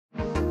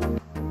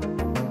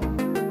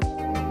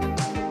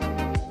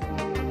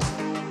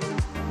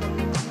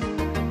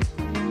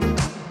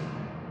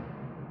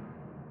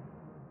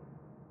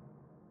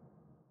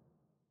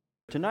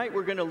Tonight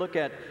we're going to look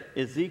at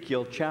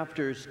Ezekiel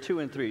chapters 2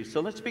 and 3. So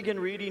let's begin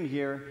reading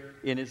here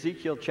in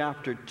Ezekiel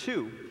chapter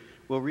 2.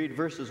 We'll read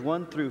verses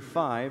 1 through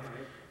 5,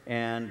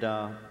 and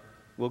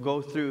we'll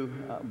go through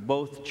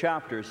both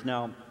chapters.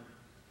 Now,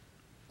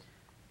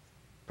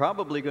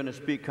 probably going to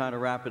speak kind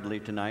of rapidly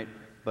tonight,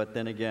 but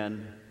then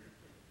again,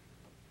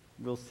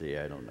 we'll see,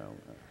 I don't know.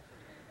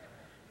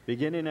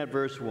 Beginning at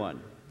verse 1,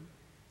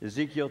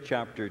 Ezekiel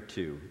chapter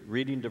 2,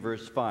 reading to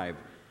verse 5.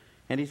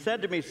 And he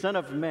said to me, Son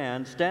of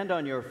man, stand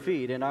on your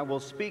feet, and I will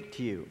speak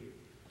to you.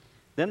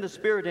 Then the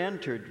Spirit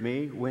entered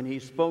me when he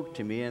spoke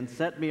to me, and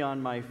set me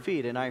on my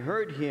feet, and I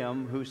heard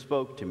him who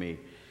spoke to me.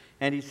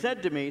 And he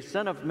said to me,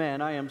 Son of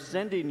man, I am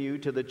sending you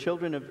to the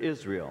children of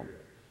Israel,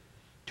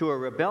 to a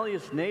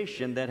rebellious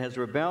nation that has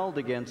rebelled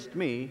against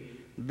me.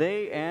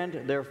 They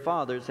and their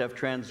fathers have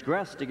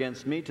transgressed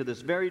against me to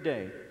this very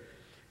day,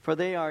 for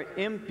they are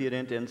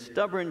impudent and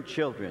stubborn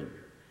children.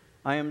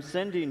 I am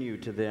sending you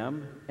to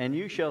them, and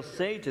you shall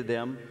say to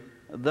them,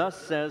 Thus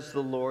says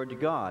the Lord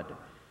God.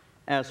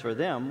 As for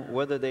them,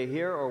 whether they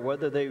hear or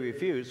whether they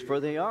refuse, for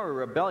they are a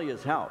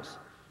rebellious house,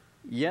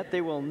 yet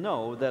they will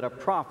know that a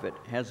prophet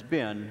has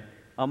been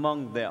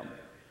among them.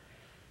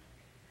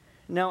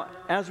 Now,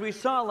 as we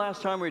saw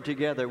last time we were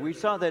together, we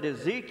saw that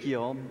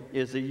Ezekiel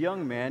is a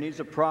young man.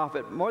 He's a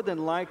prophet, more than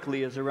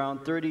likely is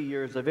around 30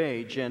 years of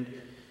age. And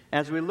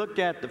as we looked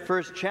at the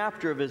first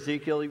chapter of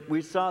Ezekiel,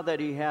 we saw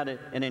that he had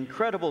an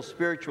incredible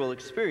spiritual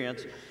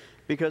experience,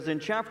 because in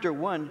chapter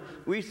 1,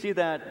 we see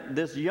that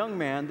this young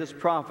man, this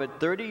prophet,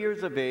 30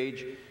 years of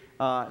age,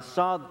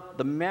 saw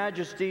the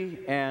majesty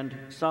and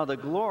saw the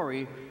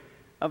glory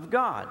of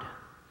God.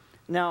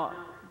 Now,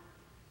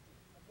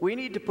 we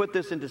need to put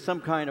this into some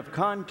kind of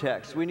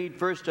context. We need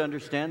first to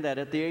understand that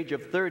at the age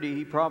of 30,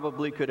 he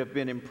probably could have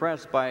been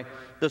impressed by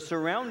the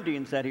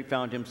surroundings that he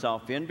found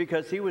himself in,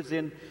 because he was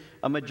in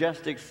a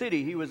majestic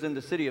city. He was in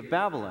the city of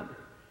Babylon.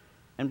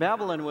 And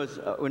Babylon was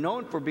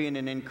known for being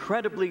an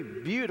incredibly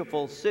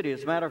beautiful city.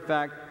 As a matter of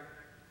fact,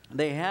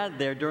 they had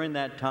there during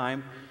that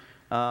time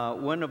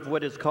one of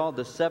what is called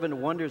the seven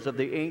wonders of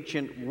the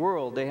ancient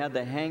world. They had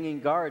the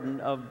Hanging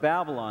Garden of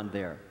Babylon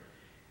there.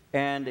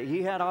 And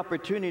he had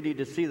opportunity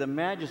to see the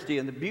majesty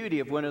and the beauty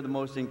of one of the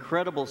most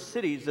incredible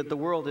cities that the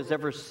world has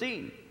ever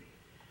seen.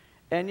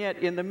 And yet,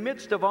 in the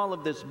midst of all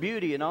of this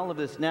beauty and all of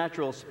this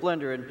natural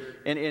splendor,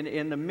 and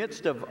in the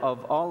midst of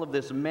all of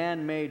this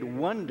man-made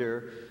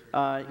wonder,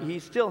 he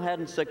still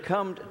hadn't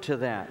succumbed to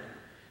that.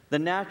 The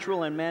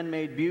natural and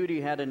man-made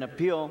beauty had an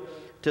appeal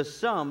to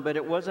some, but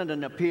it wasn't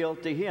an appeal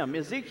to him.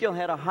 Ezekiel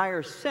had a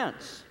higher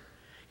sense.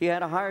 He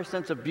had a higher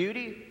sense of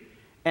beauty,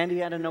 and he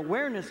had an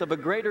awareness of a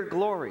greater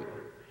glory.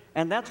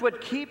 And that's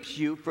what keeps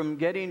you from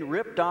getting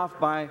ripped off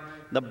by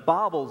the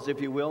baubles, if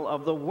you will,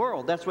 of the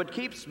world. That's what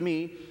keeps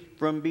me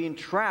from being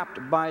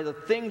trapped by the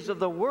things of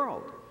the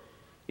world.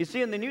 You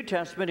see, in the New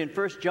Testament, in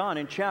 1 John,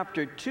 in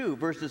chapter 2,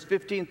 verses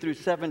 15 through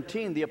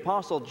 17, the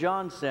Apostle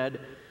John said,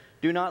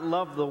 Do not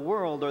love the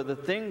world or the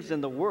things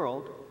in the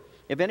world.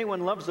 If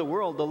anyone loves the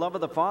world, the love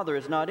of the Father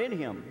is not in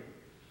him.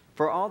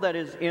 For all that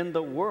is in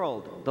the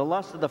world, the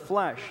lust of the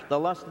flesh, the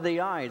lust of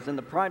the eyes, and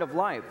the pride of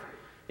life,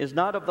 is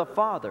not of the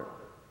Father,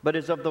 but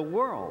is of the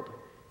world.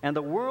 And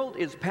the world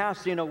is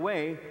passing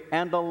away,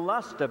 and the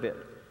lust of it.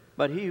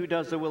 But he who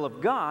does the will of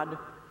God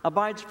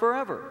abides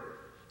forever.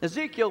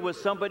 Ezekiel was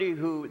somebody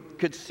who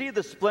could see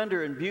the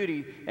splendor and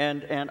beauty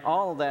and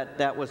all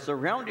that was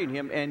surrounding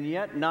him, and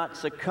yet not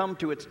succumb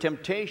to its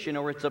temptation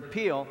or its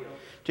appeal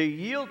to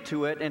yield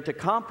to it and to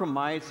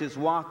compromise his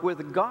walk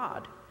with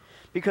God.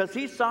 Because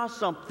he saw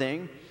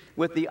something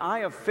with the eye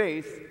of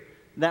faith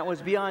that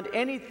was beyond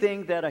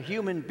anything that a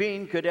human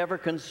being could ever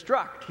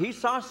construct. He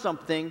saw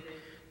something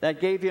that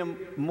gave him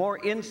more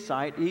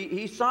insight.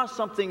 He saw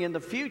something in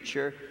the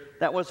future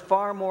that was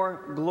far more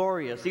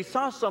glorious. He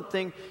saw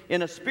something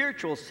in a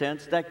spiritual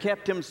sense that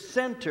kept him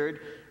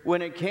centered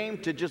when it came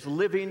to just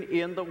living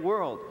in the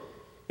world.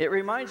 It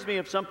reminds me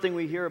of something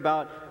we hear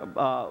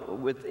about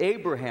with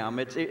Abraham.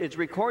 It's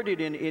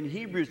recorded in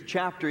Hebrews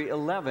chapter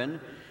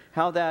 11,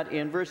 how that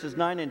in verses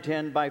 9 and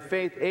 10, by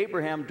faith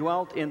Abraham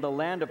dwelt in the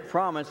land of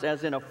promise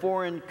as in a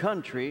foreign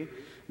country,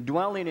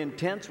 dwelling in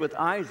tents with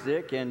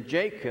Isaac and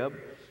Jacob,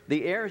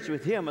 the heirs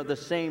with him of the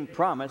same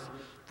promise.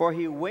 For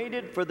he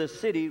waited for the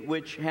city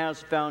which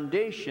has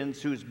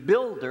foundations, whose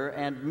builder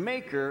and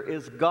maker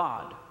is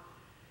God.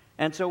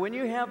 And so when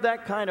you have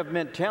that kind of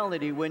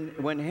mentality,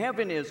 when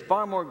heaven is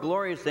far more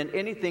glorious than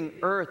anything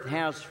earth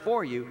has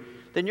for you,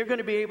 then you're going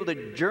to be able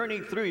to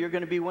journey through. You're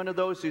going to be one of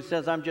those who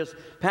says, I'm just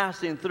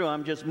passing through.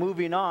 I'm just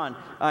moving on.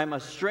 I'm a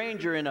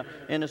stranger in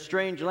a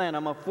strange land.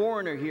 I'm a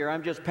foreigner here.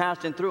 I'm just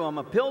passing through. I'm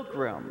a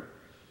pilgrim.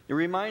 It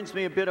reminds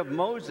me a bit of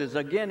Moses,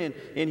 again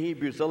in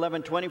Hebrews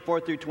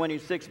 11:24 through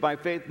 26. By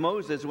faith,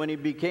 Moses, when he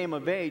became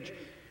of age,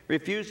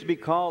 refused to be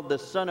called the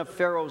son of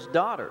Pharaoh's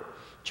daughter,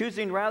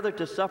 choosing rather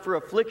to suffer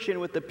affliction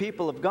with the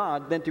people of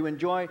God than to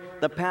enjoy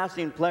the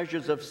passing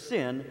pleasures of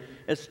sin,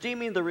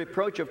 esteeming the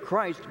reproach of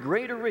Christ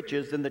greater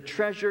riches than the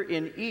treasure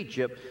in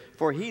Egypt,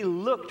 for he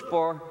looked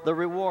for the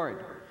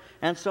reward.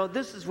 And so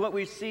this is what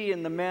we see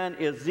in the man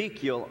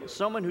Ezekiel,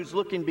 someone who's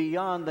looking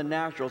beyond the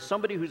natural,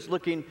 somebody who's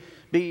looking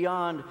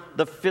beyond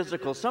the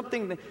physical,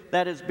 something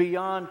that is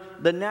beyond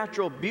the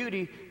natural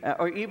beauty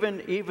or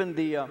even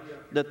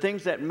the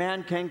things that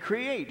man can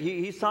create.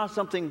 He saw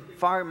something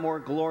far more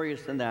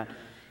glorious than that.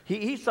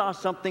 He saw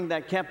something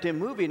that kept him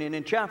moving, and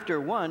in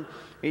chapter 1,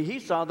 he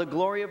saw the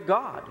glory of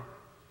God.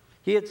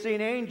 He had seen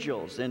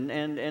angels, and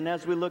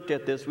as we looked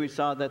at this, we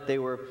saw that they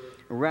were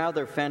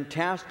rather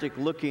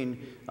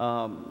fantastic-looking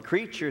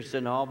creatures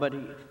and all, but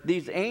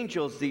these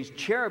angels, these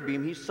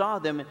cherubim, he saw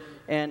them,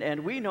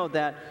 and we know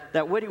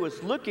that what he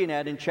was looking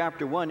at in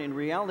chapter 1 in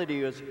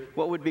reality was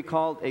what would be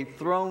called a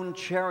throne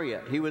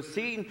chariot. He was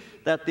seeing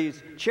that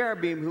these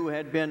cherubim who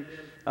had been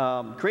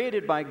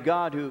created by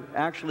God, who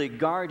actually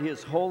guard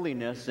his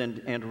holiness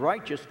and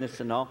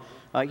righteousness and all,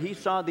 he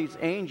saw these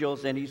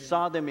angels, and he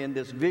saw them in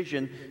this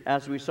vision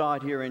as we saw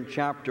it here in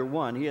chapter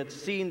 1. He had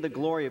seen the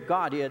glory of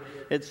God. He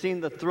had seen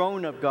the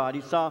throne of God.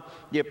 He saw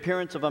the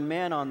appearance of a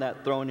man on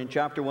that throne in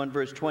chapter 1,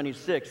 verse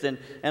 26. And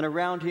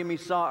around him he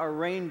saw a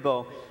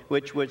rainbow,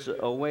 which was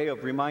a way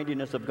of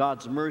reminding us of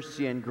God's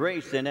mercy and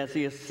grace. And as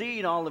he has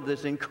seen all of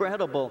this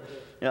incredible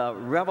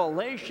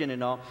revelation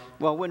and all,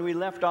 well, when we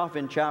left off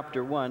in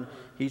chapter 1,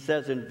 he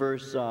says in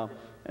verse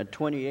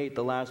 28,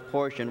 the last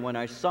portion, when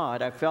I saw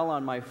it, I fell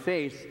on my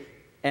face,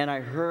 and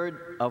I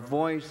heard a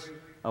voice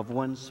of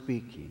one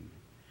speaking.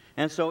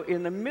 And so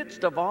in the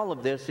midst of all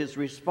of this, his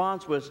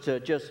response was to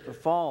just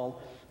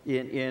fall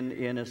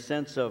in a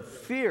sense of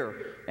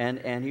fear,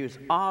 and he was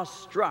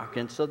awestruck.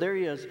 And so there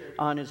he is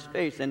on his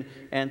face.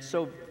 And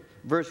so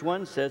verse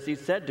 1 says, he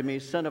said to me,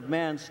 Son of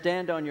man,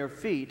 stand on your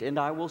feet, and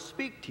I will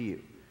speak to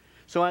you.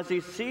 So as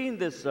he's seeing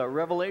this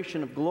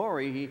revelation of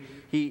glory,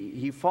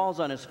 he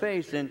falls on his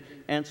face,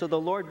 and so the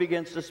Lord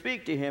begins to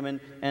speak to him,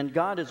 and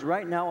God is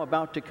right now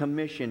about to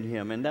commission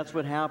him, and that's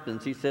what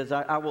happens. He says,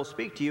 I will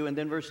speak to you, and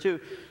then verse 2,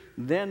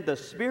 then the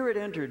Spirit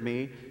entered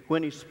me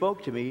when he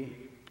spoke to me,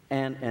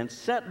 and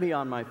set me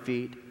on my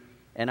feet,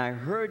 and I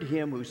heard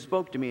him who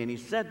spoke to me, and he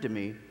said to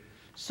me,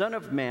 Son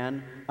of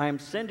man, I am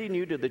sending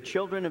you to the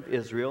children of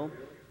Israel,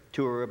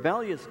 to a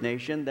rebellious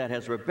nation that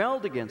has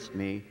rebelled against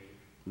me.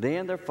 They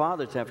and their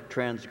fathers have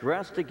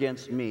transgressed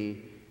against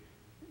me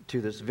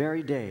to this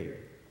very day.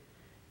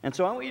 And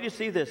so I want you to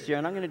see this here,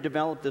 and I'm going to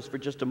develop this for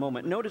just a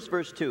moment. Notice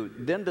verse 2.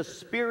 Then the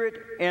Spirit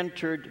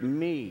entered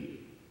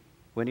me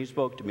when he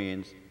spoke to me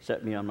and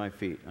set me on my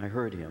feet. I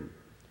heard him.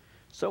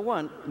 So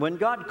when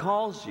God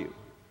calls you,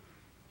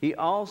 he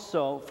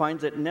also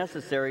finds it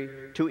necessary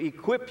to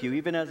equip you,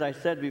 even as I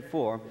said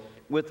before,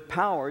 with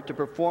power to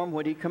perform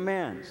what he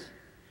commands.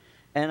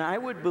 And I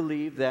would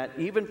believe that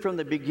even from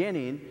the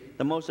beginning,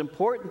 the most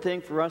important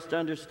thing for us to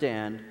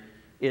understand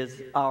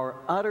is our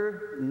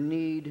utter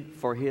need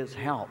for his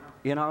help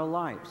in our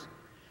lives.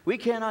 We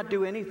cannot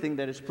do anything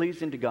that is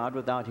pleasing to God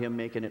without him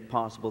making it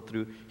possible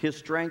through his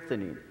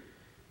strengthening.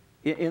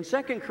 In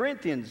 2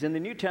 Corinthians, in the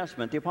New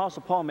Testament, the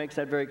Apostle Paul makes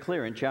that very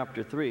clear in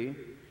chapter 3.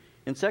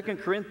 In 2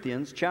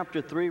 Corinthians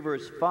chapter 3,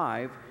 verse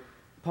 5,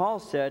 Paul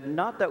said,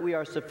 not that we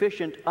are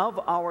sufficient of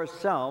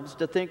ourselves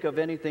to think of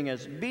anything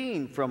as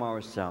being from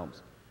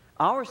ourselves.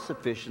 Our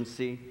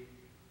sufficiency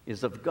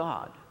is of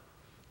God.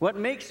 What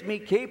makes me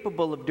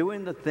capable of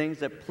doing the things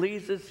that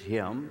pleases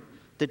him,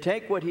 to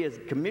take what he has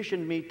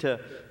commissioned me to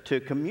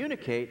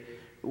communicate,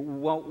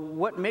 well,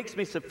 what makes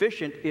me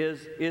sufficient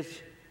is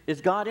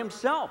God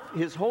himself,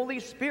 his Holy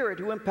Spirit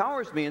who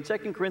empowers me. In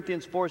 2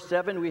 Corinthians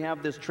 4:7, we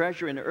have this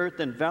treasure in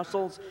earthen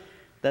vessels,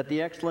 that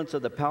the excellence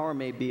of the power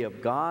may be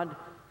of God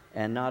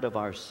and not of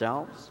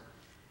ourselves.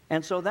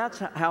 And so that's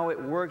how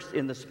it works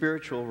in the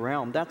spiritual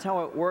realm. That's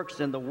how it works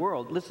in the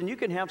world. Listen, you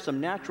can have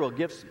some natural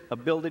gifts,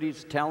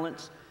 abilities,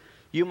 talents.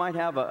 You might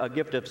have a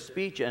gift of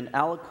speech and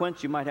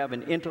eloquence. You might have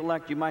an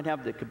intellect. You might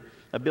have the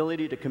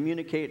ability to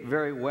communicate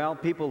very well.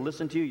 People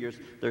listen to you.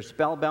 They're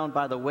spellbound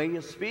by the way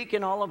you speak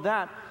and all of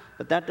that.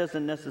 But that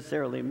doesn't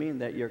necessarily mean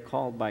that you're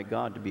called by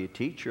God to be a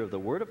teacher of the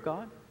Word of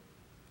God.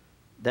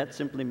 That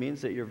simply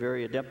means that you're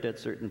very adept at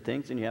certain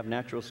things and you have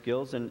natural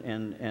skills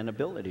and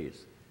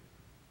abilities.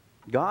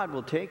 God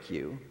will take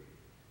you,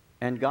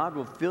 and God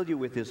will fill you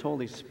with his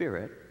Holy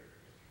Spirit.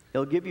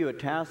 He'll give you a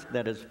task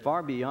that is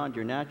far beyond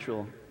your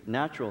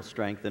natural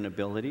strength and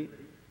ability.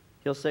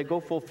 He'll say,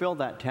 go fulfill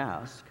that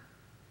task.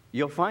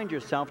 You'll find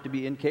yourself to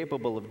be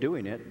incapable of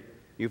doing it.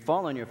 You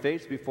fall on your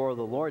face before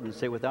the Lord and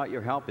say, without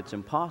your help, it's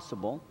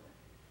impossible.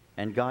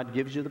 And God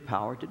gives you the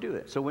power to do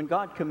it. So when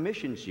God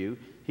commissions you,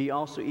 he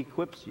also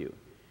equips you.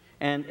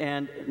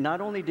 And not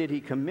only did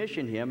he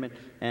commission him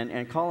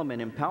and call him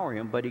and empower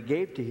him, but he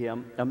gave to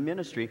him a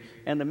ministry.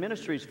 And the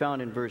ministry is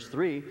found in verse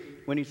 3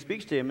 when he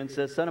speaks to him and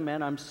says, Son of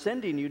man, I'm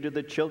sending you to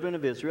the children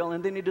of Israel.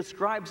 And then he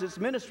describes his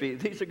ministry.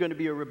 These are going to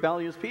be a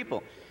rebellious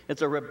people.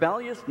 It's a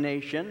rebellious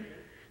nation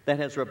that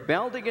has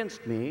rebelled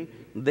against me.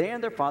 They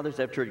and their fathers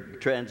have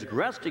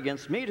transgressed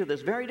against me to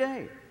this very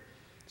day.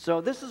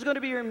 So this is going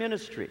to be your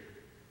ministry.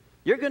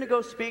 You're going to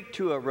go speak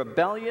to a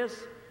rebellious,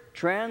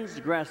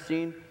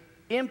 transgressing,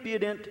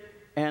 impudent,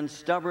 and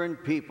stubborn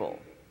people.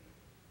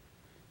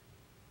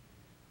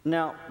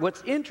 Now,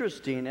 what's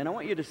interesting, and I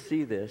want you to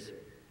see this,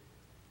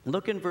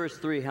 look in verse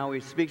 3 how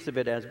he speaks of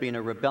it as being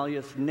a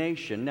rebellious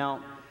nation.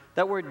 Now,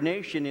 that word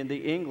nation in the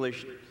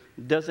English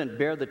doesn't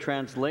bear the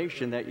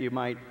translation that you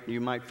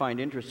might find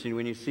interesting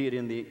when you see it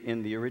in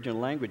the original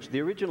language. The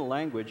original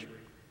language,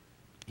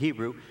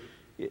 Hebrew,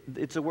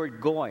 it's the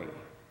word goy.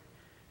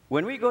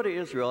 When we go to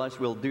Israel, as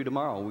we'll do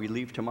tomorrow, we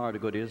leave tomorrow to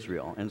go to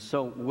Israel. And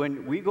so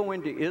when we go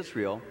into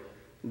Israel,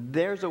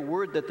 there's a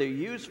word that they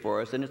use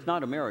for us, and it's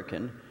not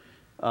American.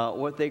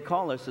 What they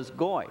call us is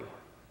goy.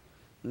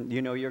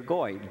 You know, you're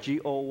goy,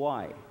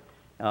 G-O-Y.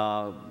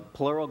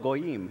 Plural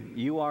goyim.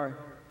 You are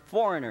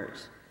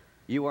foreigners.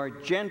 You are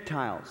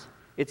Gentiles.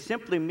 It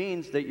simply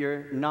means that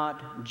you're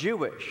not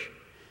Jewish.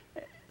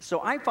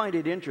 So I find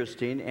it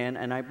interesting,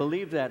 and I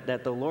believe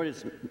that the Lord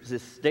is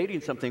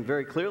stating something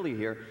very clearly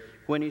here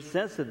when he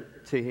says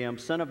to him,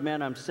 Son of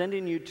man, I'm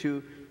sending you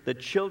to the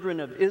children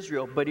of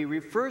Israel, but he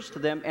refers to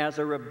them as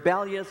a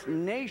rebellious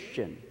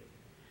nation.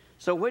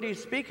 So what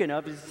he's speaking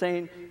of is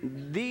saying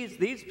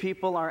these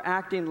people are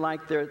acting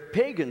like they're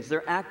pagans.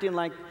 They're acting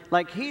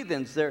like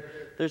heathens.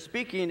 They're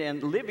speaking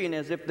and living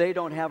as if they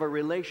don't have a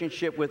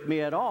relationship with me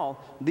at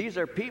all. These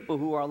are people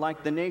who are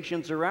like the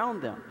nations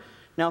around them.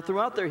 Now,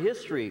 throughout their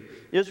history,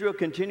 Israel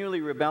continually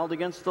rebelled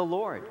against the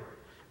Lord.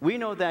 We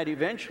know that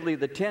eventually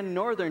the 10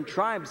 northern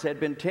tribes had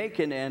been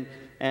taken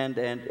and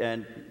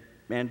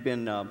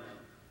been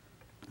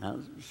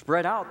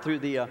spread out through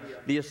the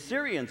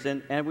Assyrians,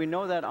 and we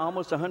know that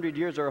almost 100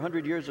 years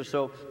or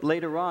so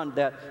later on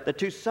that the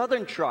 2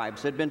 southern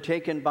tribes had been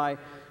taken by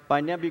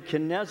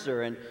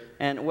Nebuchadnezzar,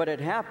 and what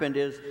had happened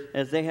is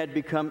as they had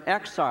become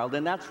exiled,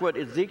 and that's what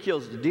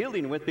Ezekiel's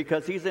dealing with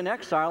because he's in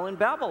exile in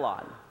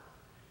Babylon.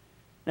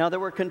 Now,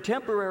 there were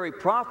contemporary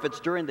prophets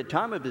during the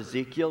time of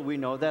Ezekiel. We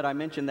know that. I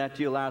mentioned that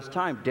to you last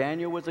time.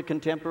 Daniel was a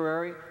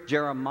contemporary.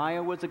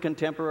 Jeremiah was a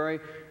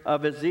contemporary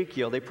of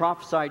Ezekiel. They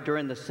prophesied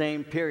during the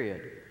same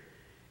period.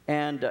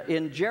 And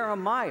in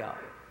Jeremiah,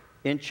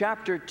 in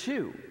chapter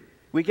 2,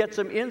 we get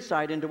some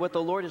insight into what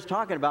the Lord is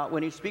talking about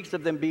when he speaks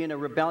of them being a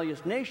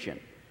rebellious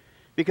nation.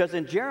 Because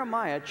in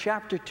Jeremiah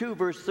chapter 2,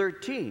 verse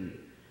 13,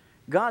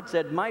 God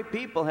said, My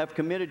people have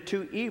committed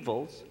 2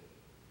 evils.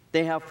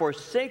 They have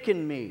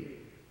forsaken me,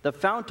 the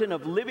fountain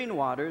of living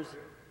waters,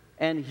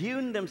 and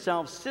hewn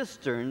themselves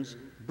cisterns,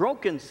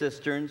 broken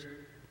cisterns,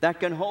 that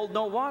can hold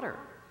no water.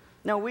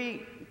 Now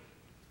we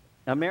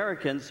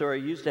Americans who are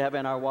used to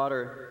having our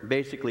water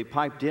basically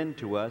piped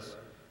into us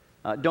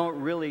don't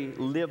really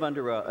live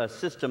under a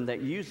system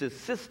that uses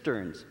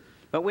cisterns.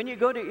 But when you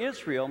go to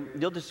Israel,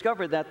 you'll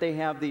discover that they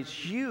have these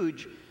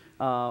huge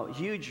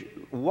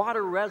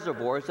water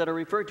reservoirs that are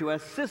referred to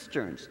as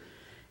cisterns.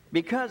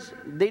 Because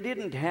they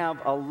didn't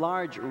have a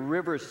large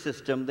river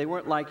system, they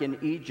weren't like in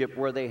Egypt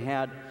where they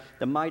had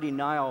the mighty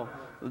Nile.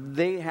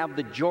 They have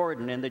the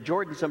Jordan, and the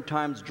Jordan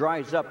sometimes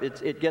dries up.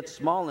 It gets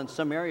small in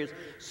some areas,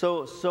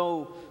 so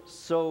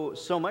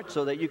much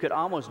so that you could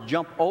almost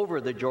jump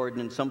over the Jordan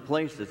in some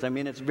places. I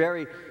mean, it's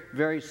very,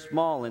 very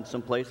small in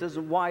some places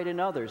and wide in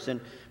others.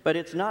 But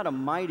it's not a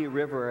mighty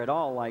river at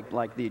all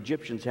like the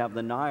Egyptians have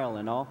the Nile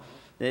and all.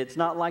 It's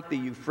not like the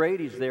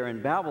Euphrates there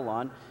in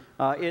Babylon.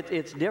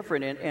 It's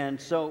different.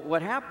 And so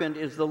what happened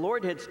is the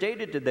Lord had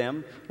stated to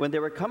them when they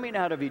were coming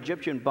out of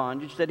Egyptian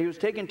bondage that he was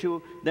taking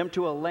them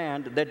to a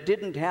land that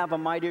didn't have a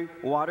mighty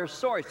water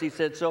source. He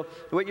said, so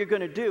what you're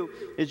going to do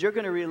is you're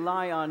going to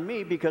rely on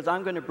me because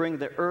I'm going to bring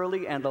the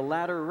early and the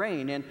latter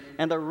rain.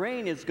 And the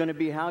rain is going to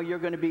be how you're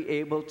going to be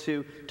able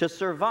to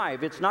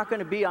survive. It's not going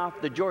to be off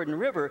the Jordan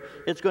River.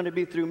 It's going to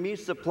be through me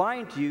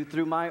supplying to you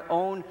through my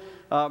own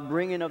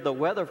bringing of the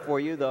weather for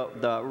you,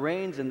 the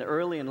rains in the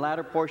early and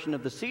latter portion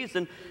of the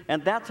season,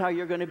 and that's how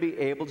you're going to be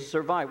able to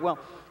survive. Well,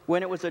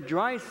 when it was a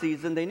dry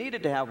season, they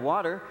needed to have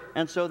water,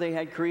 and so they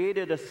had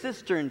created a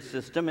cistern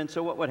system, and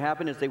so what would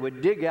happen is they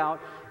would dig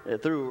out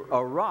through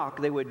a rock,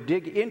 they would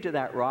dig into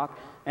that rock,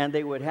 and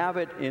they would have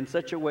it in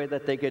such a way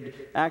that they could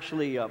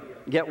actually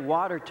get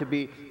water to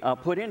be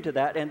put into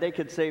that, and they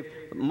could save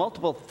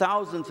multiple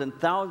thousands and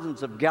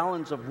thousands of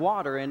gallons of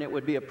water, and it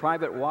would be a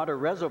private water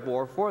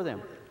reservoir for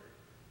them.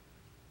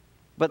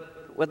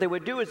 But what they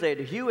would do is they'd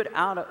hew it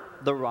out of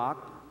the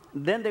rock,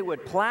 then they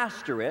would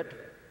plaster it,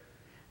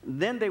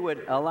 then they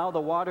would allow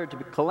the water to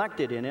be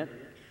collected in it,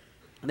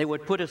 they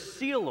would put a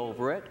seal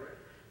over it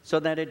so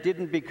that it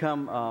didn't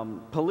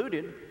become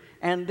polluted,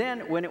 and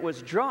then when it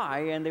was dry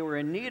and they were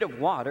in need of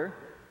water,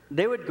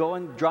 they would go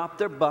and drop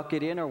their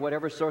bucket in or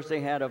whatever source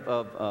they had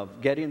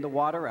of getting the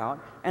water out,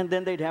 and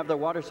then they'd have their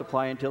water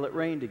supply until it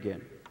rained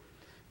again.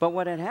 But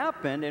what had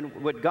happened,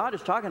 and what God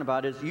is talking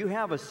about, is you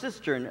have a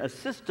cistern, a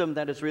system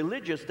that is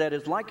religious, that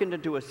is likened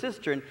into a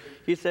cistern.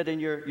 He said,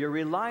 and you're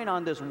relying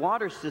on this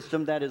water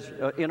system that is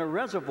in a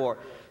reservoir.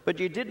 But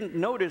you didn't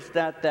notice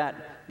that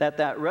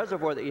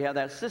reservoir that you have,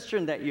 that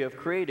cistern that you have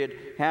created,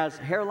 has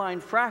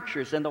hairline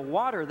fractures. And the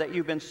water that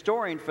you've been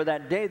storing for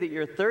that day that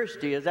you're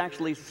thirsty is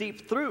actually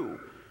seeped through.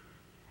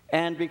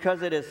 And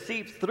because it has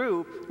seeped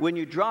through, when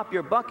you drop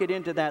your bucket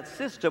into that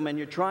system and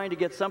you're trying to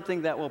get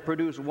something that will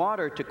produce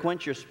water to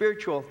quench your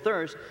spiritual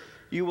thirst,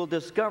 you will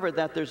discover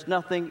that there's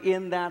nothing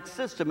in that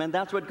system. And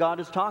that's what God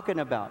is talking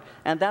about.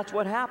 And that's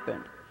what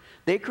happened.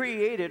 They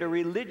created a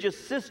religious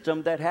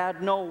system that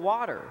had no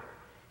water.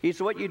 He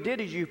said, what you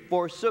did is you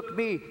forsook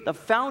me, the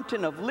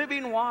fountain of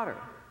living water.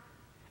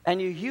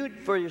 And you hewed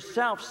for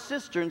yourself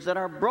cisterns that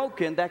are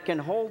broken, that can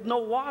hold no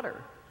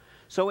water.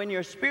 So in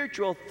your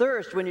spiritual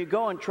thirst, when you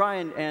go and try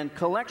and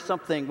collect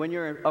something, when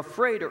you're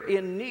afraid or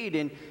in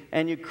need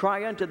and you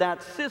cry unto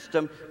that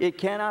system, it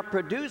cannot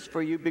produce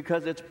for you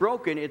because it's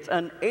broken. It's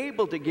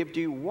unable to give to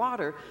you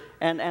water.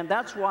 And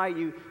that's why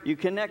you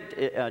connect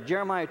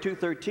Jeremiah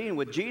 2:13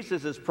 with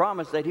Jesus'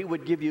 promise that he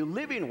would give you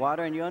living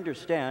water, and you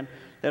understand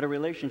that a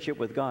relationship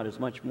with God is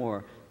much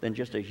more than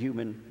just a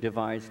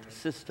human-devised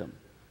system.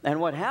 And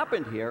what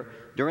happened here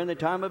during the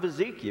time of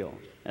Ezekiel,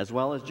 as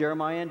well as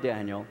Jeremiah and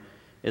Daniel,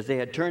 is they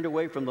had turned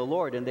away from the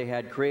Lord, and they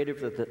had created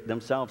for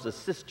themselves a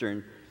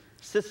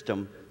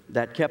system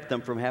that kept them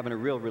from having a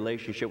real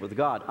relationship with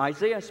God.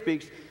 Isaiah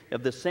speaks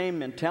of the same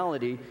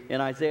mentality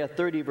in Isaiah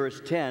 30,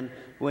 verse 10,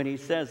 when he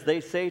says,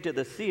 they say to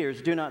the seers,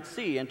 do not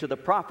see, and to the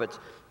prophets,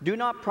 do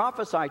not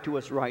prophesy to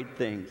us right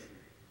things.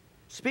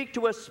 Speak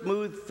to us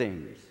smooth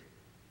things.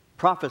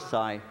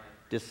 Prophesy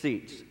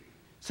deceits.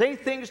 Say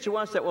things to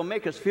us that will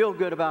make us feel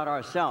good about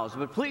ourselves,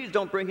 but please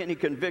don't bring any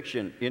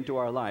conviction into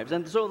our lives.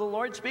 And so the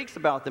Lord speaks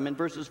about them in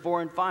verses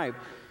 4 and 5.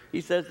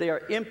 He says they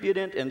are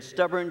impudent and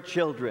stubborn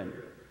children.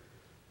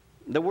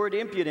 The word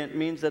impudent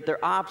means that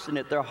they're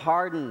obstinate, they're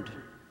hardened,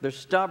 they're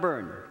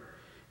stubborn.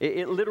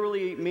 It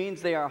literally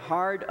means they are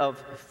hard of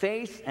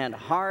face and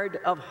hard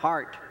of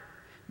heart.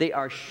 They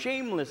are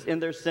shameless in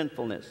their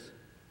sinfulness.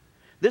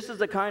 This is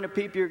the kind of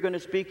people you're going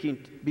to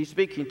be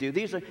speaking to.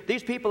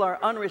 These people are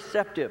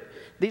unreceptive.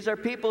 These are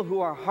people who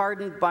are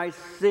hardened by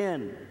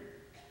sin.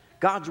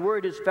 God's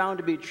word is found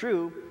to be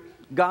true.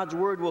 God's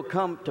word will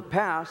come to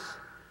pass.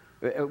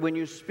 When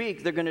you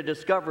speak, they're going to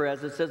discover,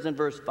 as it says in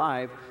verse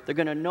 5, they're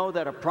going to know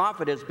that a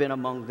prophet has been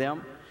among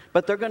them,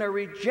 but they're going to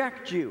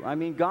reject you. I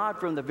mean, God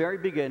from the very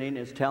beginning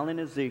is telling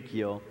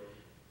Ezekiel,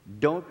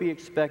 don't be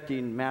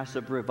expecting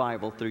massive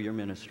revival through your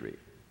ministry.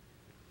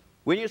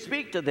 When you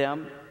speak to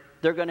them,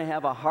 they're going to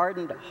have a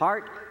hardened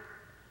heart,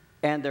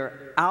 and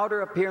their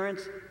outer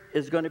appearance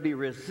is going to be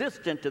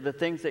resistant to the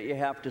things that you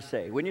have to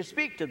say. When you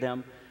speak to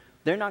them,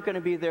 they're not going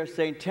to be there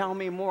saying, tell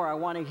me more. I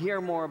want to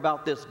hear more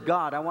about this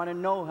God. I want to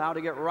know how to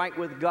get right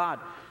with God.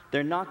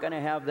 They're not going to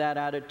have that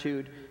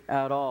attitude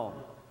at all.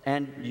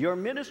 And your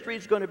ministry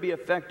is going to be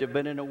effective,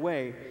 but in a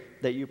way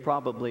that you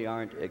probably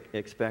aren't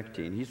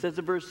expecting. He says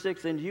in verse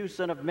 6, and you,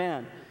 son of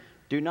man,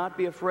 do not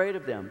be afraid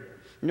of them,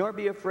 nor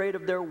be afraid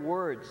of their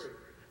words.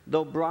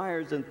 Though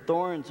briars and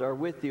thorns are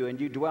with you, and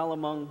you dwell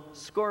among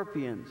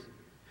scorpions,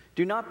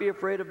 do not be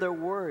afraid of their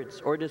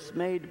words, or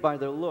dismayed by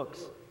their looks,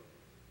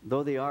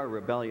 though they are a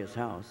rebellious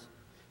house.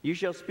 You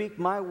shall speak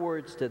my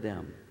words to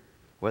them,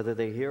 whether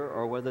they hear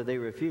or whether they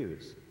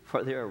refuse,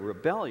 for they are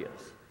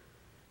rebellious.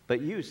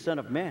 But you, son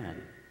of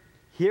man,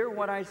 hear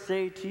what I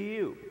say to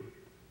you.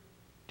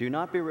 Do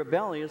not be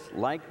rebellious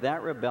like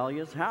that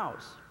rebellious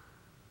house.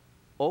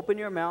 Open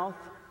your mouth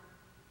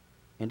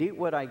and eat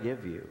what I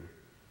give you.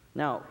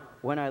 Now,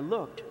 when I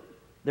looked,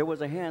 there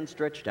was a hand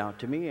stretched out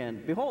to me,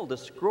 and behold, a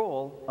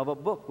scroll of a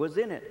book was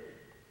in it.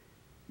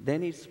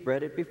 Then he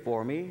spread it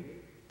before me.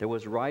 There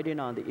was writing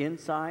on the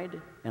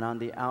inside and on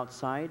the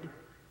outside,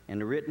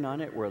 and written on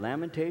it were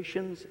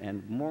lamentations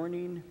and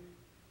mourning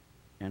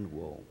and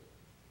woe.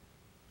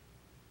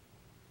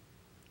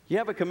 You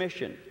have a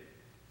commission.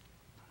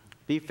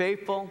 Be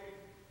faithful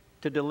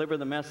to deliver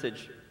the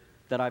message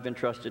that I've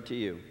entrusted to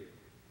you.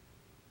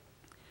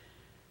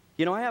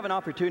 You know, I have an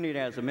opportunity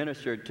as a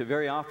minister to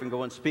very often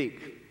go and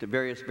speak to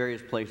various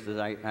places.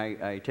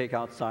 I take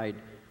outside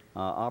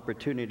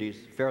opportunities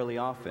fairly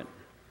often.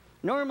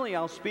 Normally,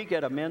 I'll speak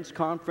at a men's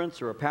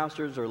conference or a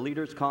pastors' or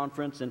leaders'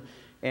 conference,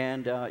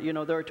 and you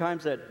know, there are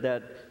times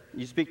that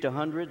you speak to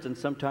hundreds, and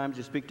sometimes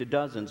you speak to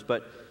dozens,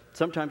 but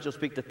sometimes you'll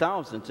speak to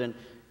thousands.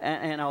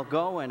 And I'll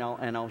go and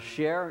I'll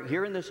share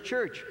here in this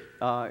church.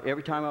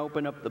 Every time I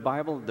open up the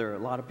Bible, there are a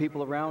lot of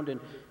people around,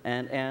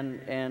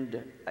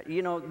 and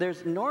you know,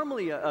 there's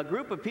normally a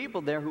group of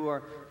people there who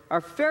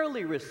are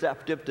fairly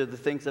receptive to the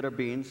things that are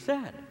being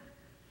said.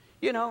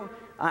 You know,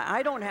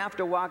 I don't have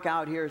to walk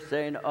out here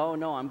saying, oh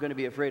no, I'm going to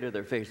be afraid of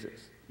their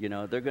faces. You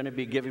know, they're going to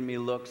be giving me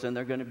looks, and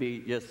they're going to be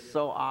just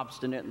so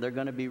obstinate, and they're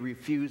going to be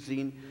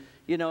refusing.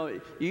 You know,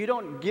 you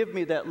don't give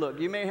me that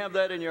look. You may have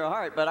that in your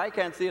heart, but I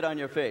can't see it on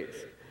your face.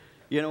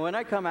 You know, when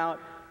I come out,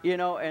 you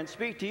know, and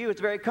speak to you,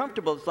 it's very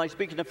comfortable. It's like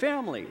speaking to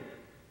family.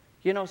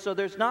 You know, so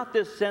there's not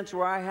this sense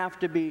where I have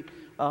to be,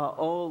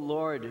 oh,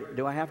 Lord,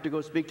 do I have to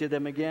go speak to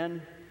them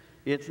again?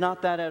 It's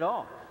not that at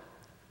all.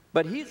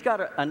 But he's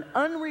got an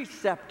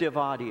unreceptive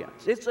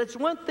audience. It's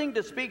one thing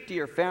to speak to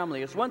your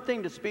family. It's one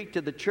thing to speak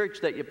to the church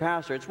that you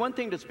pastor. It's one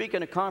thing to speak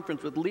in a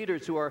conference with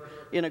leaders who are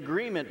in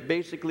agreement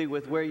basically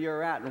with where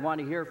you're at and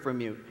want to hear from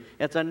you.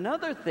 It's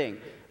another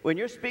thing when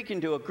you're speaking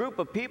to a group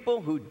of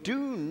people who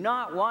do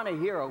not want to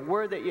hear a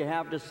word that you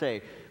have to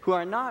say, who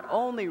are not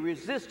only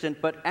resistant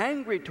but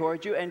angry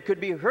towards you and could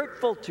be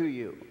hurtful to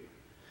you.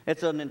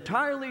 It's an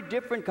entirely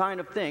different kind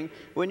of thing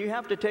when you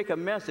have to take a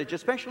message,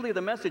 especially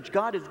the message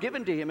God has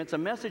given to him. It's a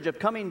message of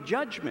coming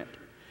judgment.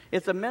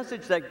 It's a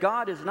message that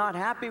God is not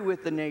happy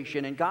with the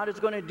nation and God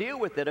is going to deal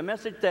with it. A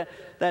message that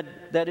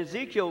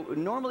Ezekiel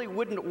normally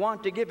wouldn't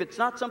want to give. It's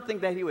not something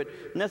that he would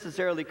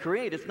necessarily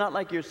create. It's not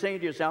like you're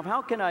saying to yourself,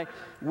 how can I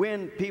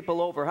win people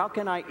over? How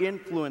can I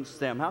influence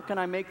them? How can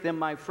I make them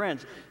my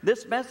friends?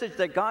 This message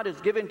that God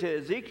has given to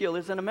Ezekiel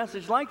isn't a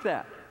message like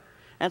that.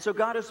 And so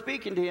God is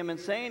speaking to him and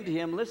saying to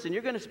him, listen,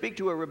 you're going to speak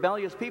to a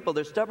rebellious people.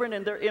 They're stubborn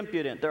and they're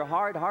impudent. They're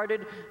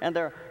hard-hearted and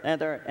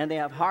they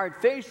have hard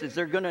faces.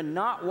 They're going to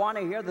not want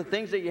to hear the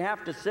things that you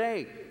have to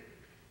say.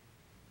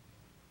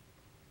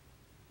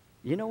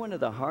 You know, one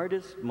of the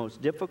hardest,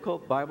 most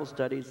difficult Bible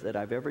studies that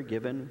I've ever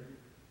given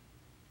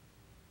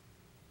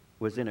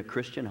was in a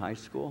Christian high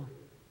school.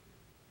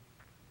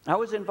 I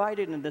was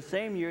invited in the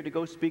same year to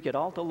go speak at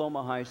Alta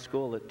Loma High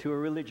School to a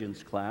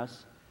religions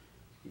class.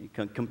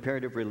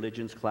 Comparative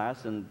religions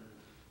class, and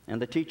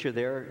the teacher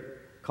there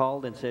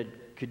called and said,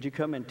 could you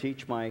come and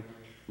teach my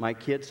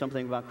kids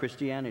something about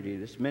Christianity?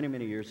 This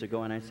many years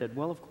ago. And I said,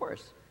 well, of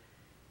course.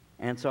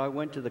 And so I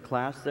went to the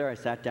class there. I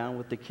sat down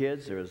with the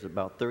kids. There was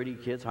about 30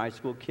 kids, high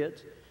school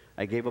kids.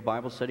 I gave a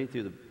Bible study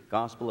through the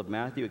Gospel of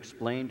Matthew,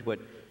 explained what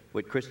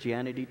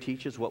Christianity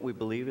teaches, what we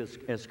believe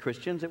as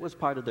Christians. It was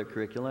part of their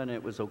curriculum, and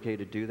it was okay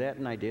to do that,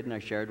 and I did, and I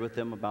shared with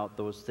them about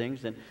those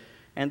things.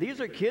 And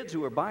these are kids who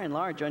were by and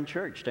large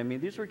unchurched. I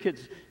mean, these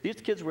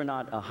kids were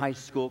not a high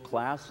school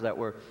class that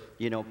were,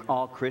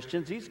 all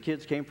Christians. These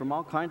kids came from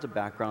all kinds of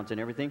backgrounds and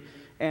everything.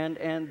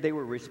 And they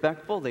were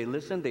respectful. They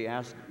listened. They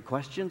asked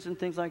questions and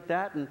things like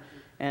that.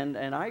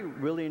 And I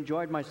really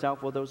enjoyed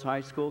myself with those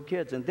high school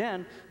kids. And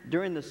then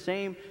during the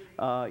same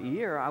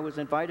year, I was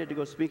invited to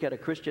go speak at a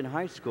Christian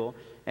high school.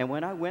 And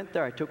when I went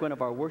there, I took one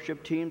of our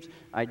worship teams.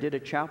 I did a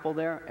chapel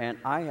there. And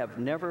I have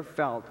never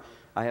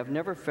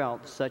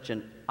felt such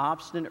an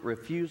obstinate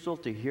refusal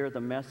to hear the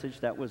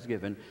message that was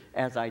given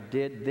as I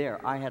did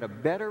there. I had a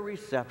better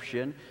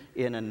reception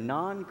in a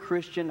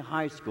non-Christian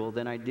high school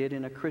than I did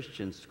in a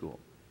Christian school.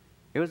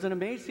 It was an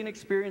amazing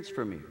experience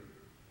for me.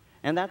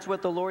 And that's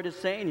what the Lord is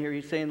saying here.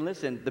 He's saying,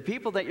 listen, the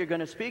people that you're going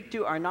to speak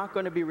to are not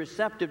going to be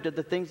receptive to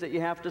the things that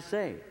you have to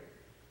say.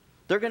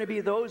 They're going to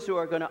be those who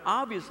are going to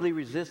obviously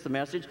resist the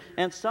message,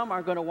 and some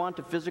are going to want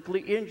to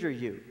physically injure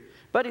you.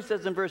 But he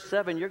says in verse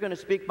 7, you're going to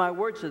speak my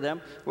words to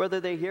them, whether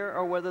they hear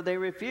or whether they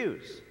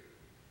refuse.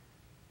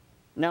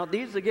 Now,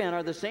 these, again,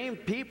 are the same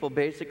people,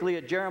 basically,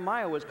 that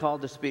Jeremiah was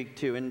called to speak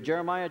to. In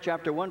Jeremiah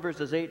chapter 1,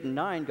 verses 8 and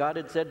 9, God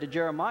had said to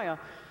Jeremiah,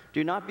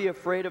 do not be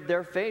afraid of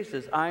their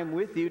faces. I am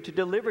with you to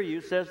deliver you,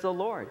 says the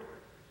Lord.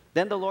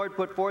 Then the Lord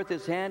put forth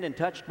his hand and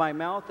touched my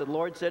mouth. The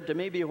Lord said to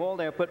me,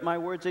 behold, I have put my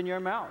words in your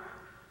mouth.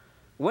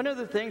 One of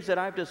the things that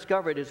I've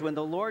discovered is when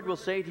the Lord will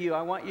say to you,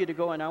 I want you to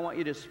go and I want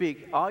you to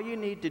speak, all you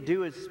need to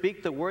do is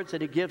speak the words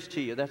that he gives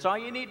to you. That's all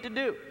you need to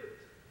do.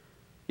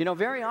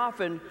 Very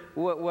often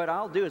what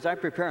I'll do is I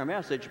prepare a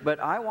message,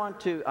 but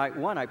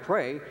I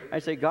pray. I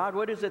say, God,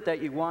 what is it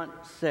that you want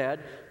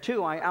said?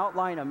 2, I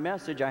outline a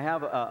message. I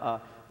have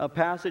a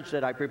passage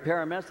that I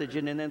prepare a message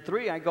in. And then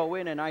 3, I go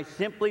in and I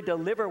simply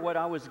deliver what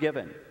I was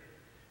given.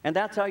 And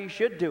that's how you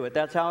should do it.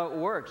 That's how it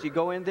works. You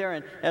go in there,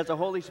 and as the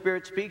Holy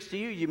Spirit speaks to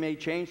you, you may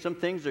change some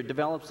things or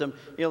develop some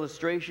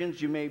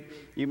illustrations. You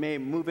may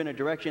move in a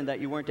direction that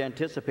you weren't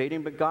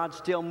anticipating, but God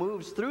still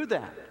moves through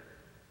that.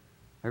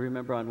 I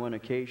remember on one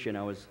occasion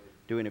I was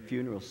doing a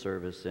funeral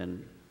service,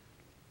 and there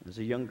was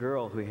a young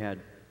girl who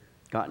had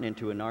gotten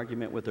into an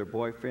argument with her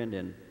boyfriend,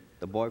 and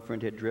the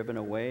boyfriend had driven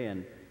away,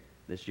 and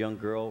this young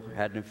girl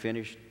hadn't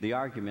finished the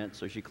argument,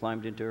 so she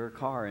climbed into her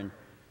car, and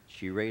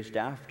she raced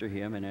after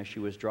him, and as she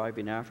was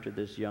driving after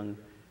this young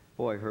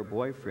boy, her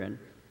boyfriend,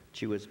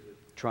 she was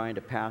trying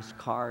to pass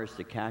cars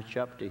to catch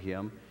up to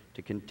him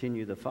to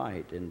continue the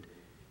fight.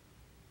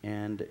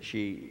 And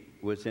she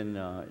was in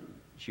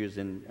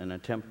an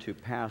attempt to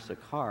pass a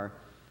car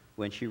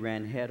when she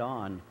ran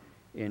head-on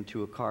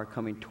into a car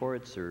coming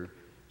towards her.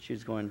 She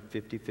was going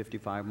 50,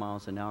 55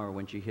 miles an hour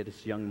when she hit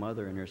this young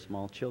mother and her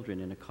small children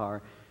in a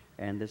car.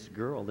 And this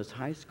girl, this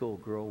high school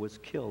girl, was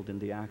killed in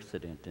the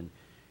accident.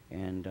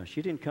 And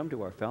she didn't come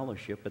to our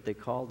fellowship, but they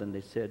called and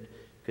they said,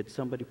 could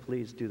somebody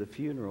please do the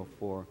funeral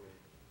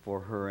for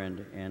her?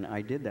 And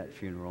I did that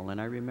funeral. And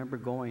I remember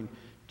going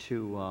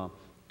to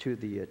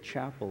the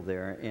chapel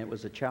there, and it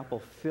was a chapel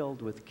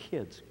filled with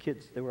kids.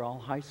 They were all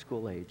high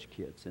school age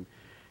kids.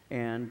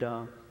 And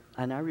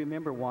I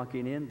remember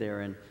walking in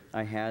there, and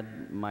I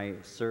had my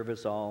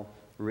service all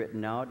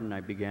written out, and I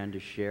began to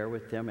share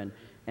with them.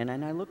 And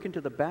I look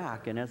into the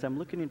back, and as I'm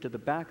looking into the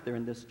back there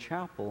in this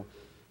chapel,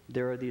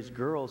 there are these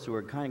girls who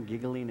are kind of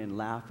giggling and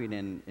laughing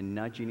and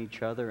nudging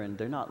each other, and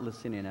they're not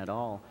listening at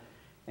all.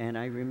 And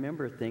I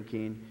remember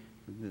thinking,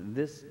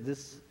 this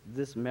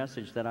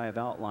message that I have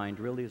outlined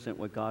really isn't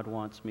what God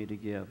wants me to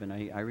give. And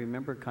I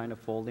remember kind of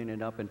folding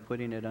it up and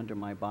putting it under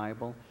my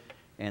Bible,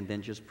 and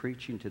then just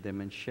preaching to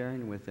them and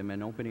sharing with them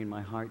and opening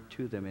my heart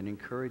to them and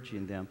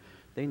encouraging them.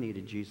 They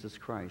needed Jesus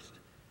Christ.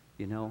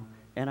 you know.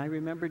 And I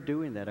remember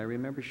doing that. I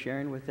remember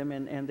sharing with them,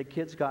 and the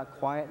kids got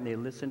quiet, and they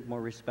listened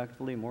more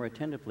respectfully, more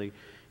attentively.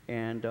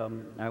 And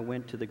I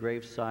went to the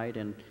graveside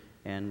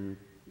and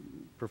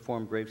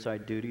performed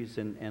graveside duties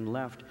and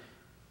left.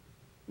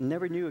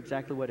 Never knew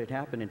exactly what had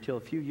happened until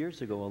a few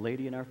years ago. A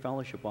lady in our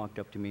fellowship walked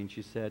up to me, and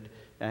she said,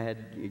 I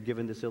had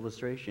given this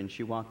illustration.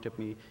 She walked up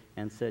to me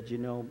and said, you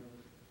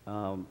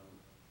know,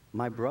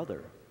 my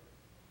brother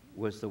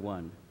was the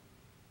one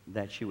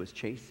that she was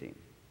chasing.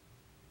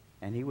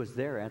 And he was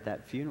there at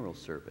that funeral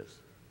service.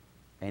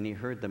 And he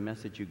heard the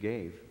message you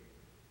gave.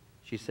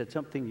 She said,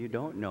 something you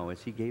don't know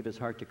is he gave his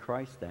heart to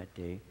Christ that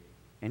day.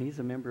 And he's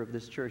a member of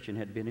this church and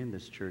had been in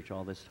this church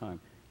all this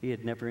time. He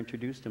had never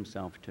introduced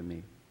himself to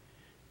me.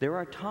 There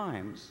are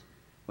times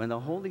when the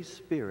Holy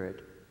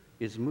Spirit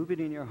is moving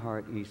in your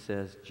heart and he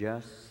says,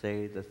 just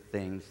say the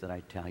things that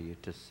I tell you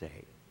to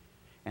say.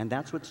 And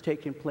that's what's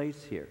taking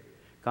place here.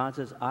 God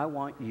says, I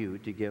want you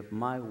to give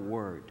my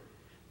word.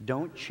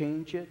 Don't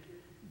change it.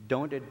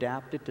 Don't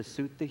adapt it to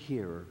suit the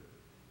hearer.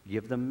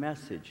 Give the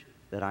message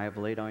that I have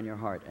laid on your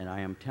heart, and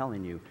I am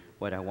telling you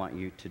what I want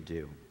you to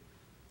do.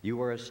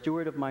 You are a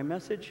steward of my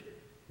message.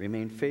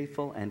 Remain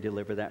faithful and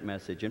deliver that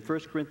message. In 1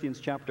 Corinthians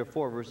chapter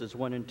 4, verses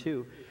 1 and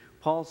 2,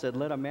 Paul said,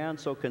 let a man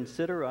so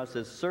consider us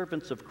as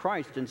servants of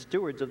Christ and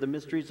stewards of the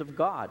mysteries of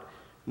God.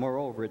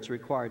 Moreover, it's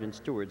required in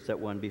stewards that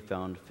one be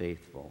found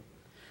faithful.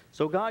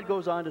 So God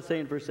goes on to say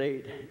in verse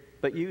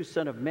 8, but you,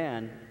 son of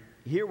man,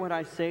 hear what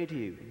I say to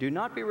you. Do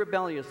not be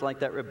rebellious like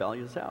that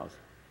rebellious house.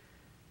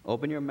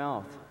 Open your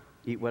mouth,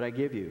 eat what I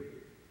give you.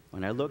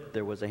 When I looked,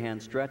 there was a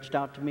hand stretched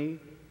out to me.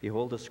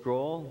 Behold, a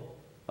scroll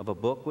of a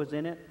book was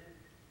in it.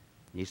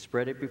 He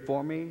spread it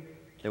before me.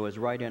 There was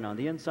writing on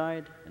the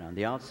inside and on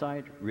the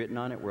outside. Written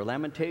on it were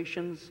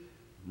lamentations,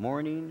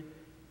 mourning,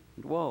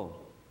 and woe.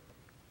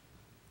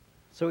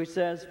 So he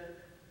says,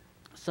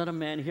 son of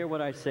man, hear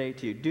what I say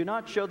to you. Do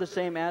not show the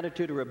same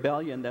attitude of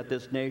rebellion that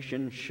this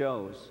nation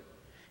shows.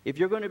 If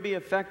you're going to be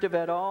effective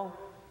at all,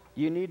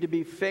 you need to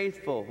be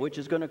faithful, which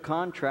is going to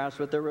contrast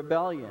with their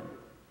rebellion.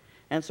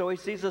 And so he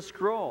sees a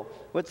scroll.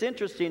 What's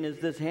interesting is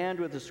this hand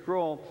with the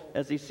scroll.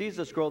 As he sees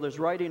the scroll, there's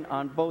writing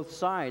on both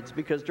sides,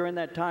 because during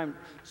that time,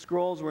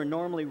 scrolls were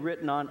normally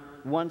written on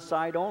one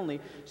side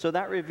only. So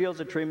that reveals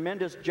a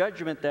tremendous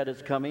judgment that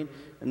is coming.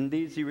 And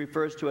these he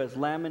refers to as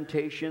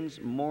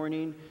lamentations,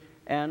 mourning,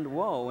 and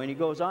woe. And he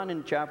goes on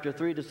in chapter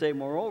 3 to say,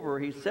 moreover,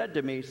 he said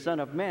to me, son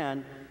of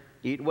man,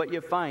 eat what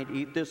you find,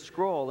 eat this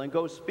scroll, and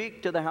go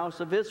speak to the house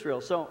of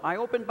Israel. So I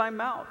opened my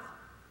mouth,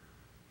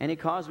 and he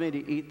caused me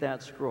to eat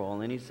that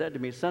scroll. And he said to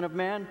me, son of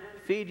man,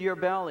 feed your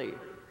belly.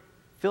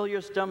 Fill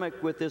your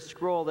stomach with this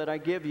scroll that I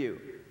give you.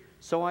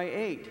 So I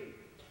ate,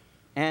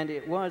 and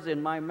it was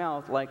in my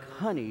mouth like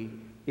honey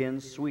in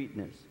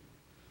sweetness.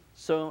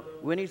 So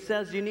when he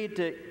says you need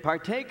to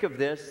partake of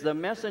this, the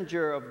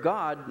messenger of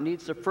God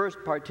needs to first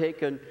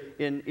partake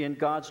in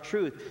God's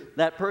truth.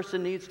 That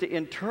person needs to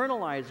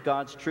internalize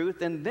God's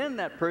truth, and then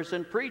that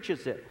person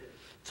preaches it.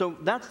 So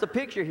that's the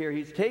picture here.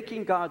 He's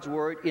taking God's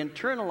word,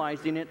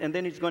 internalizing it, and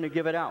then he's going to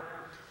give it out.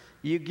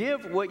 You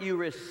give what you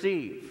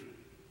receive.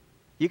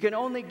 You can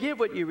only give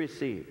what you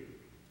receive.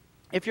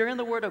 If you're in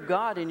the Word of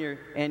God and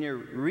you're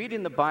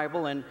reading the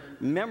Bible and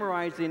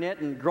memorizing it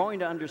and growing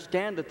to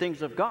understand the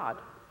things of God,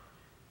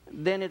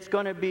 then it's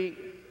going to be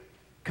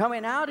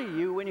coming out of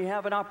you when you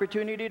have an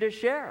opportunity to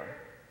share.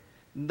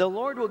 The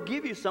Lord will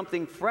give you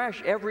something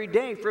fresh every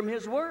day from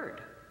His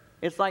Word.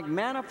 It's like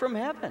manna from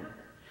heaven.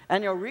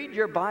 And you'll read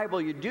your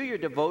Bible, you do your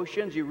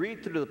devotions, you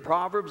read through the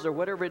Proverbs or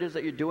whatever it is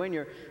that you're doing.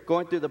 You're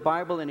going through the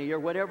Bible in a year,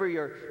 whatever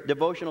your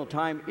devotional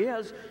time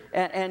is,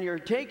 and you're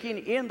taking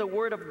in the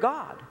Word of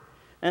God.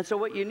 And so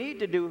what you need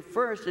to do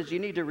first is you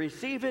need to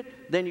receive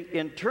it, then you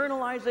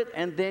internalize it,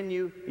 and then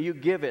you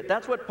give it.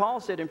 That's what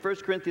Paul said in 1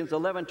 Corinthians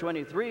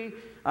 11:23,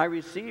 I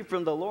received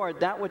from the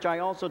Lord that which I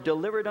also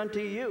delivered unto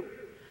you.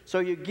 So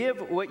you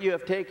give what you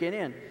have taken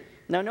in.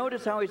 Now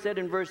notice how he said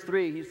in verse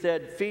 3, he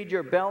said, feed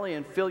your belly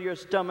and fill your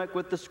stomach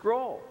with the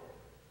scroll.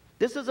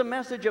 This is a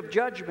message of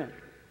judgment,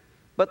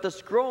 but the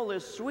scroll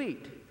is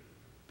sweet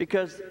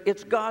because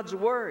it's God's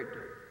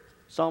word.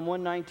 Psalm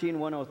 119,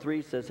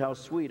 103 says, how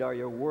sweet are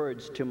your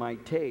words to my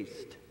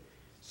taste,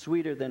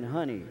 sweeter than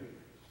honey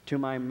to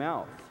my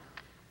mouth.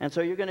 And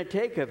so you're going to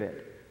take of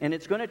it, and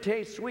it's going to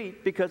taste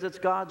sweet because it's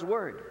God's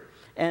word.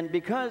 And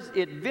because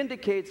it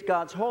vindicates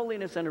God's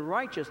holiness and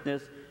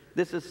righteousness,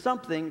 this is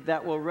something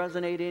that will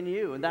resonate in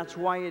you, and that's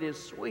why it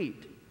is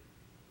sweet.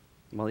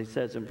 Well, he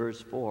says in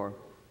verse 4,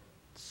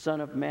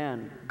 Son of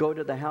man, go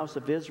to the house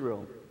of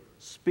Israel,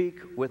 speak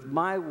with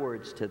my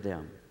words to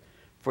them.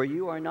 For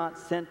you are not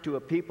sent to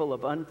a people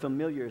of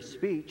unfamiliar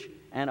speech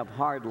and of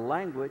hard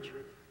language,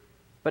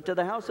 but to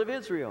the house of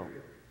Israel.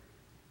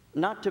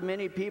 Not to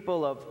many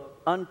people of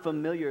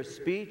unfamiliar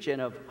speech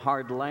and of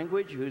hard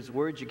language, whose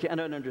words you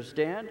cannot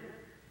understand.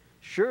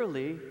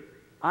 Surely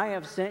I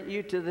have sent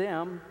you to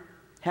them.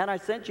 Had I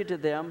sent you to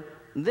them,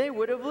 they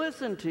would have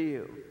listened to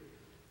you.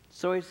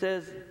 So he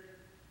says,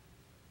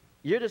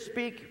 you're to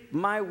speak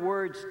my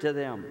words to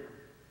them.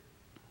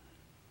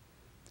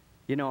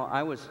 You know,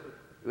 I was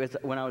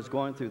when I was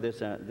going through this,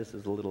 this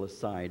is a little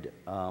aside,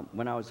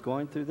 when I was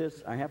going through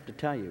this, I have to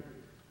tell you,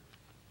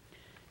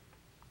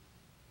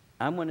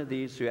 I'm one of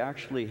these who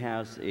actually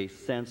has a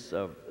sense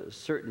of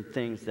certain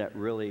things that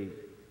really,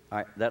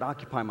 that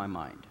occupy my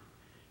mind.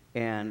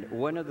 And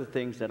one of the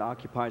things that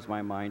occupies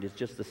my mind is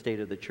just the state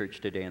of the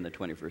church today in the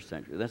 21st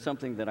century. That's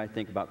something that I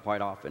think about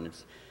quite often.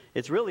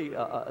 It's really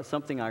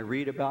something I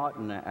read about,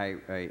 and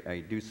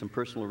I do some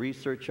personal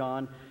research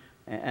on,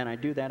 and I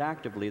do that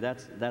actively.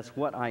 That's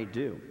what I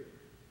do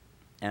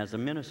as a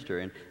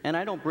minister. And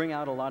I don't bring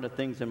out a lot of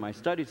things in my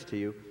studies to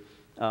you,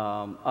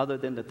 other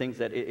than the things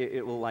that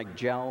it will like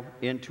gel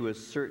into a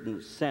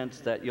certain sense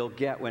that you'll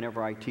get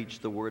whenever I teach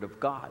the Word of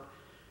God.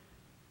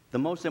 The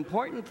most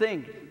important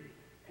thing,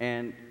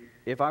 and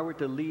if I were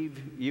to leave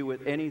you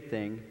with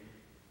anything,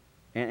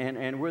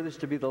 and were this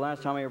to be the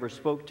last time I ever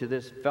spoke to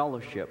this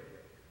fellowship,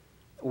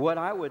 what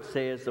I would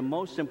say is the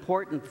most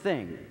important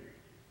thing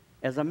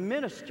as a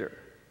minister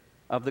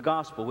of the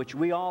gospel, which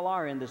we all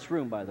are in this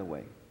room, by the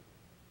way,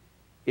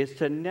 is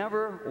to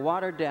never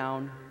water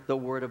down the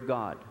Word of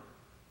God,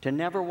 to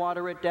never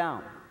water it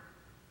down,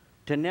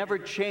 to never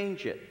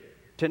change it,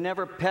 to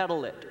never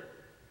peddle it.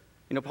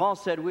 You know, Paul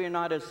said we are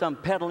not as some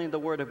peddling the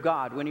Word of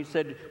God. When he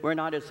said we're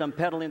not as some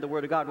peddling the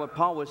Word of God, what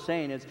Paul was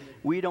saying is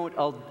we don't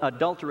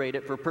adulterate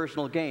it for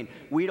personal gain.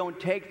 We don't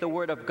take the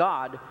Word of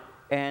God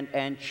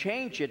and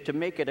change it to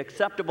make it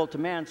acceptable to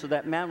man so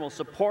that man will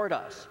support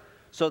us.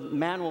 So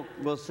man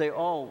will say,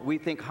 oh, we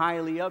think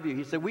highly of you.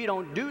 He said, we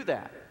don't do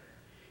that.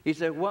 He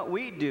said, what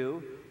we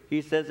do,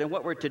 he says, and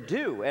what we're to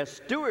do as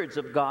stewards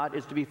of God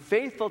is to be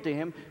faithful to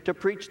Him to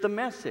preach the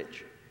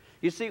message.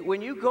 You see,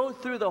 when you go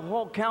through the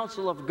whole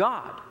counsel of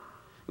God,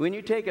 when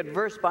you take it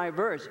verse by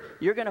verse,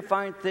 you're going to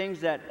find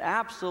things that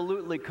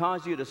absolutely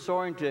cause you to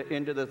soar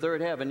into the third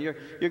heaven. You're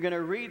going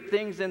to read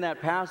things in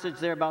that passage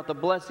there about the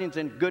blessings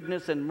and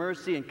goodness and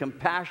mercy and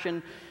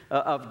compassion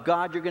of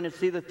God. You're going to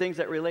see the things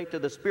that relate to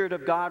the Spirit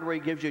of God, where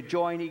He gives you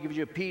joy and He gives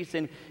you peace,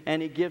 and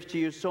He gives to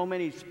you so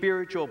many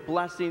spiritual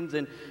blessings,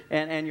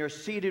 and you're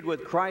seated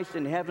with Christ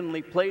in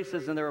heavenly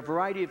places, and there are a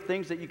variety of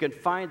things that you can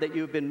find that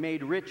you've been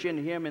made rich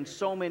in Him in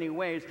so many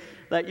ways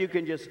that you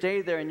can just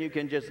stay there and you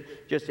can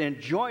just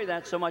enjoy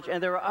that so much.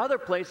 And there are other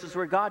places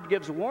where God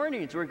gives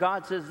warnings, where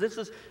God says, this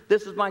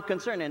is my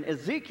concern. And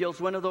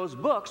Ezekiel's one of those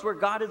books where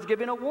God is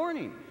giving a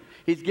warning.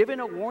 He's given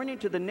a warning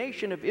to the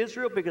nation of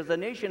Israel because the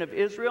nation of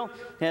Israel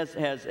has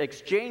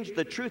exchanged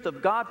the truth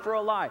of God for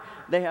a lie.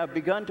 They have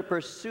begun to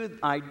pursue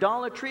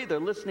idolatry. They're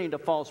listening to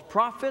false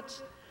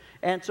prophets.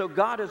 And so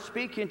God is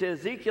speaking to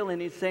Ezekiel,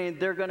 and He's saying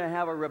they're going to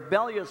have a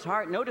rebellious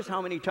heart. Notice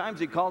how many times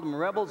He called them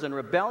rebels and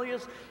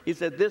rebellious. He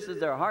said, this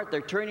is their heart.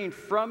 They're turning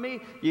from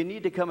me. You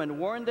need to come and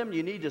warn them.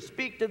 You need to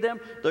speak to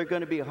them. They're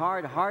going to be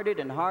hard-hearted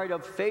and hard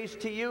of face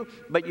to you.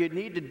 But you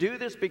need to do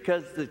this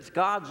because it's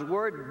God's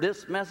Word,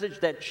 this message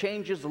that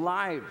changes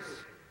lives.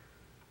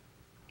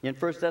 In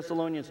 1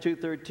 Thessalonians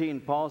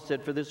 2:13, Paul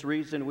said, for this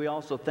reason we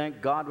also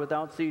thank God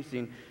without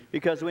ceasing,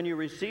 because when you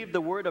received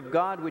the word of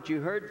God which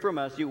you heard from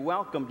us, you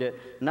welcomed it,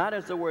 not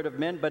as the word of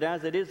men, but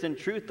as it is in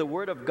truth, the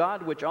word of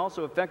God, which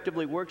also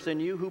effectively works in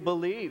you who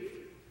believe.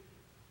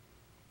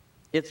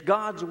 It's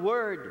God's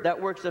word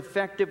that works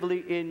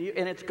effectively in you,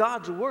 and it's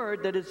God's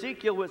word that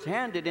Ezekiel was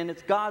handed, and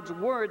it's God's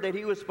word that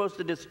he was supposed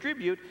to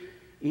distribute,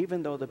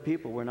 even though the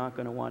people were not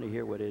going to want to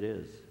hear what it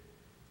is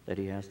that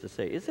he has to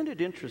say. Isn't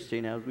it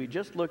interesting, as we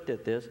just looked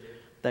at this,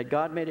 that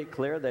God made it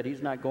clear that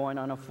He's not going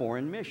on a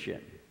foreign mission?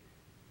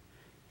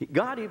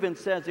 God even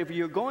says if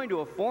you're going to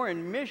a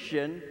foreign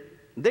mission,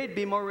 they'd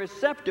be more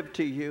receptive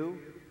to you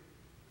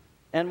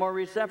and more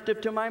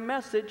receptive to my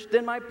message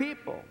than my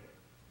people.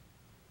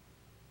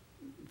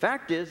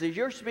 Fact is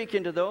you're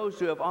speaking to those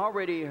who have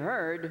already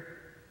heard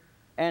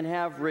and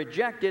have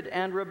rejected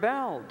and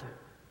rebelled.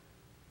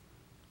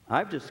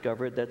 I've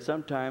discovered that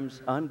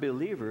sometimes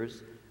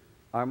unbelievers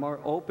are more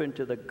open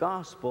to the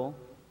gospel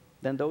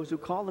than those who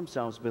call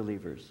themselves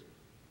believers.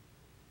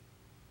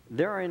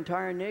 There are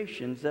entire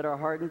nations that are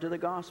hardened to the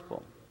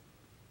gospel.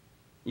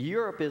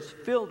 Europe is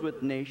filled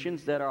with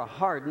nations that are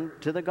hardened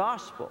to the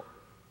gospel.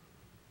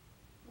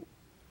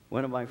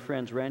 One of my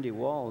friends, Randy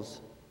Walls,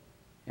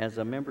 has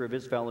a member of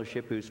his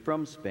fellowship who's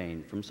from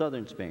Spain, from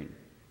southern Spain.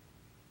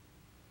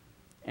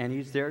 And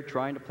he's there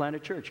trying to plant a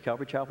church,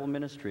 Calvary Chapel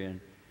Ministry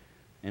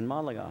in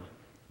Malaga,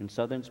 in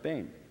southern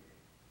Spain.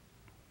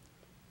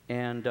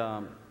 And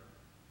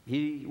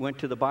he went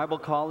to the Bible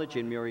college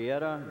in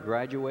Murrieta,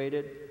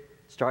 graduated,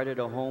 started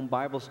a home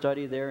Bible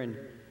study there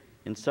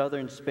in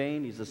southern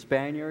Spain. He's a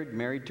Spaniard,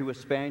 married to a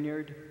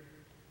Spaniard.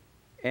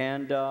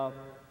 And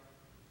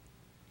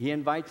he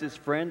invites his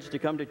friends to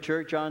come to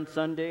church on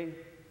Sunday.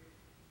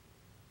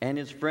 And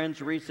his friends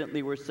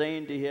recently were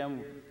saying to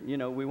him, you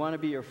know, we want to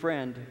be your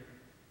friend,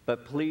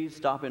 but please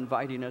stop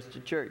inviting us to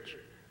church.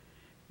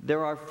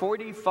 There are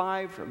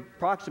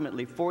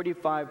approximately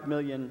 45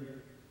 million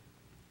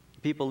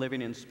people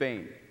living in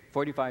Spain,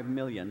 45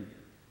 million,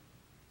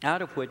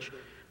 out of which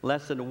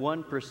less than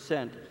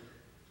 1%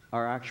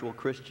 are actual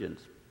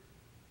Christians.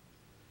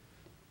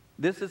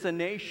 This is a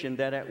nation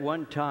that at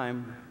one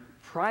time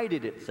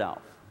prided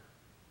itself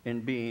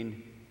in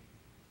being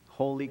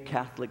Holy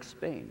Catholic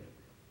Spain.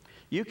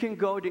 You can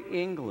go to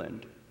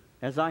England,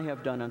 as I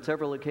have done on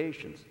several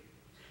occasions,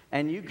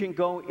 and you can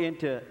go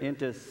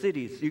into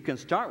cities. You can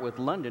start with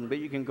London, but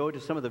you can go to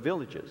some of the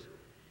villages,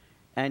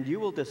 and you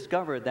will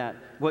discover that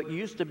what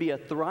used to be a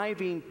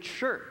thriving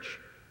church,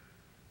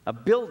 a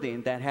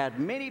building that had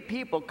many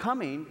people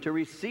coming to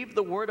receive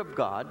the Word of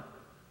God,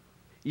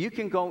 you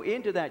can go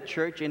into that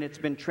church and it's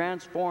been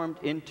transformed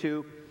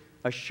into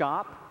a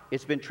shop.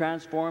 It's been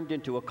transformed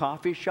into a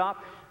coffee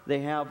shop. They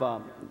have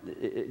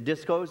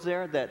discos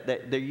there that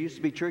there used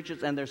to be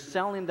churches, and they're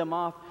selling them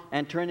off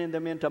and turning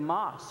them into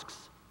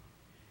mosques.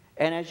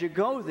 And as you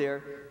go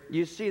there,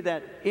 you see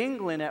that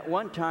England at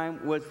one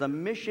time was the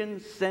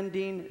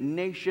mission-sending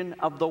nation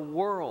of the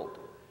world.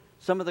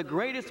 Some of the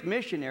greatest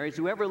missionaries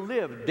who ever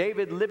lived,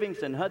 David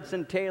Livingstone,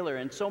 Hudson Taylor,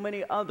 and so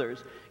many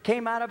others,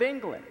 came out of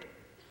England.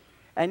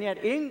 And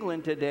yet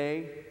England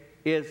today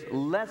is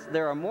less,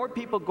 there are more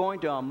people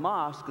going to a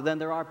mosque than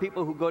there are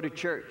people who go to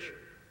church.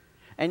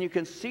 And you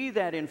can see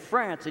that in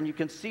France, and you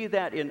can see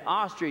that in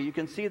Austria, you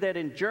can see that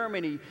in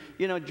Germany.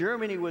 You know,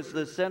 Germany was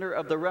the center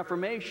of the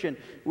Reformation.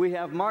 We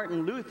have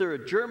Martin Luther,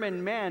 a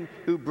German man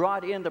who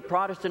brought in the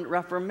Protestant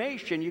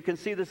Reformation. You can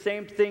see the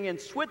same thing in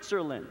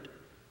Switzerland.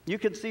 You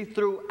can see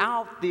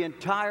throughout the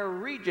entire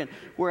region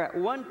where at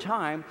one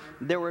time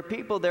there were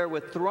people there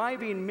with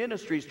thriving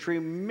ministries,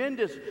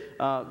 tremendous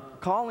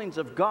callings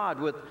of God,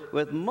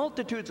 with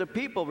multitudes of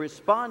people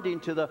responding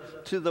to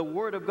the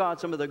Word of God,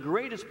 some of the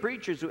greatest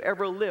preachers who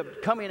ever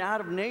lived coming out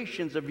of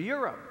nations of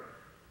Europe.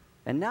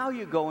 And now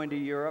you go into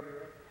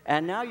Europe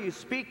and now you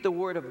speak the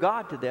Word of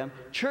God to them.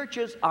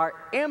 Churches are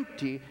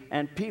empty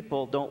and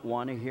people don't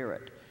want to hear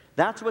it.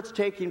 That's what's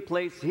taking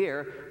place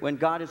here when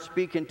God is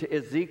speaking to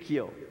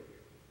Ezekiel.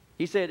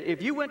 He said,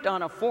 if you went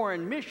on a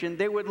foreign mission,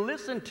 they would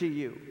listen to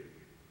you.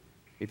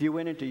 If you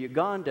went into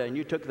Uganda and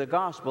you took the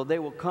gospel, they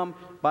will come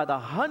by the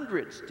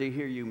hundreds to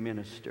hear you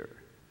minister.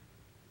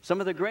 Some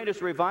of the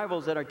greatest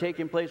revivals that are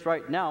taking place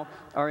right now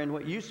are in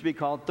what used to be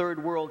called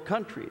third world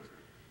countries.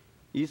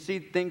 You see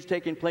things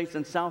taking place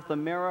in South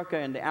America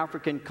and the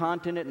African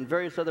continent and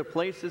various other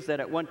places that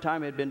at one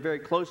time had been very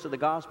close to the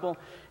gospel,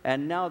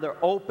 and now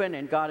they're open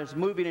and God is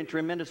moving in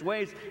tremendous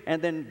ways.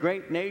 And then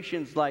great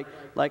nations like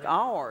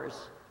ours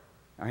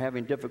are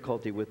having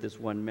difficulty with this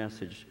one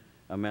message,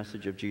 a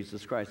message of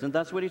Jesus Christ. And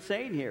that's what he's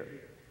saying here.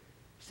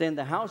 He's saying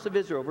the house of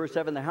Israel, verse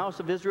 7, the house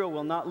of Israel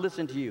will not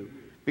listen to you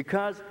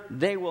because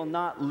they will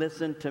not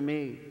listen to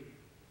me.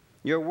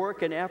 Your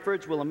work and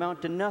efforts will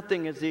amount to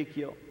nothing,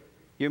 Ezekiel.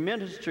 Your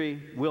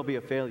ministry will be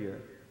a failure.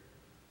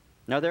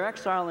 Now their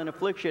exile and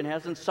affliction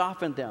hasn't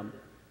softened them.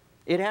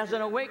 It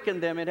hasn't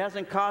awakened them. It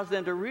hasn't caused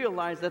them to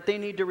realize that they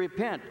need to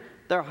repent.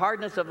 Their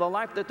hardness of the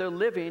life that they're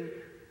living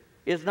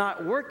is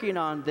not working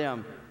on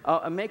them,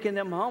 making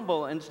them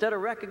humble. Instead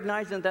of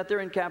recognizing that they're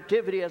in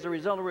captivity as a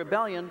result of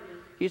rebellion,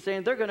 he's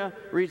saying they're going to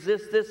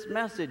resist this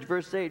message.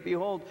 Verse 8,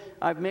 behold,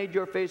 I've made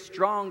your face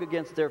strong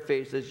against their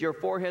faces, your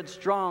forehead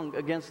strong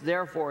against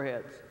their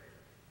foreheads.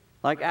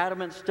 Like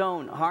adamant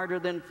stone, harder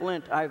than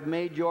flint, I've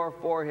made your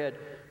forehead.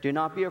 Do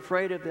not be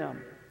afraid of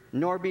them,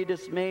 nor be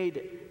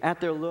dismayed at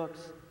their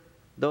looks,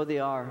 though they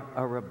are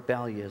a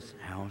rebellious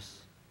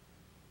house.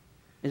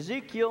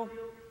 Ezekiel,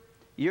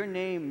 your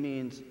name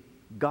means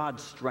God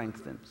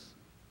strengthens.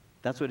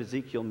 That's what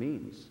Ezekiel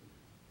means.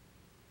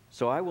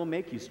 So I will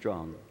make you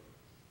strong,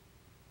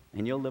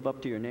 and you'll live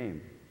up to your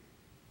name.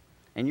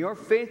 And your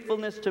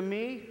faithfulness to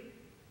me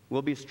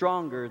will be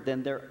stronger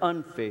than their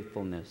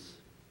unfaithfulness.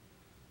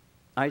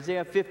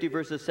 Isaiah 50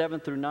 verses 7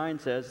 through 9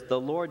 says, the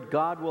Lord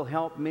God will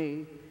help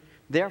me,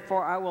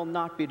 therefore I will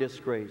not be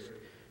disgraced.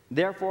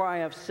 Therefore I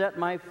have set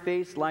my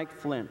face like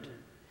flint,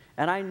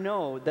 and I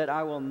know that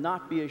I will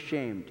not be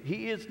ashamed.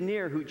 He is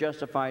near who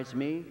justifies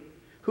me.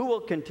 Who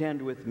will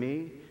contend with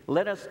me?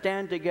 Let us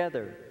stand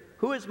together.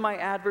 Who is my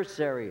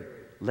adversary?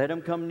 Let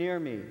him come near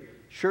me.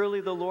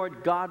 Surely the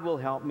Lord God will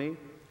help me.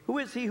 Who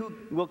is he who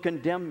will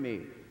condemn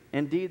me?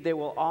 Indeed, they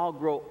will all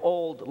grow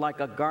old like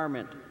a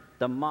garment.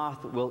 The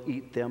moth will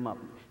eat them up.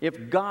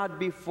 If God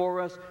be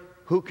for us,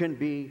 who can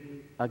be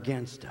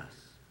against us?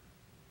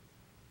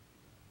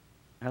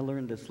 I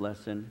learned this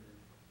lesson,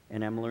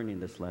 and I'm learning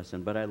this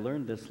lesson, but I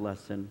learned this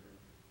lesson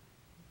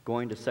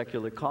going to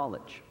secular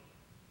college.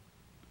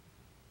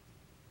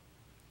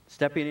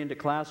 Stepping into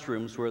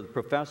classrooms where the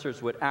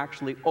professors would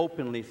actually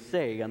openly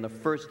say on the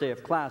first day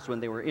of class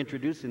when they were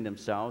introducing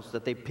themselves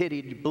that they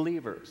pitied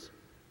believers.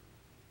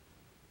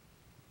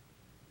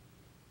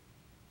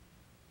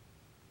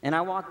 And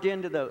I walked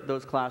into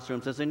those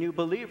classrooms as a new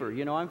believer.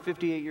 You know, I'm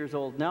 58 years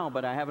old now,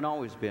 but I haven't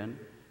always been.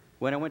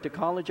 When I went to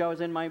college, I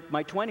was in my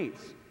 20s.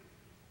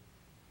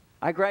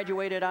 I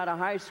graduated out of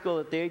high school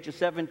at the age of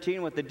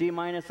 17 with a D-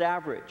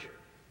 average.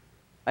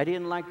 I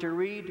didn't like to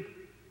read.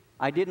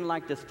 I didn't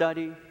like to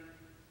study.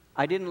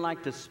 I didn't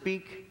like to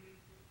speak,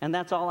 and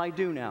that's all I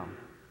do now.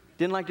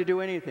 Didn't like to do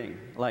anything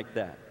like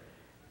that.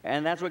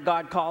 And that's what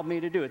God called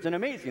me to do. It's an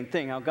amazing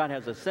thing how God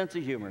has a sense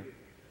of humor.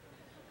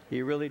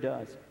 He really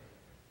does.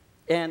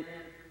 And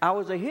I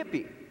was a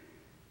hippie.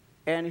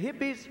 And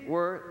hippies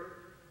were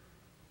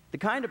The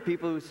kind of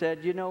people who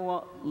said, you know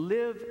what,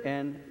 live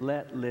and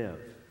let live.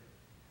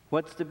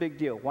 What's the big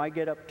deal? Why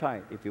get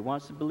uptight? If he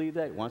wants to believe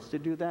that, he wants to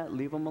do that,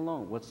 leave him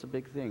alone. What's the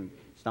big thing?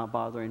 It's not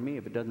bothering me.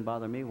 If it doesn't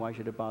bother me, why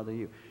should it bother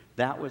you?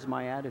 That was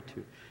my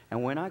attitude.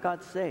 And when I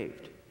got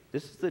saved,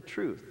 this is the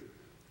truth.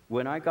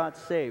 When I got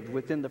saved,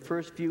 within the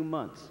first few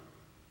months,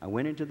 I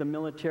went into the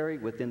military.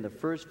 Within the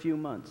first few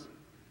months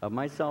of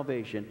my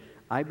salvation,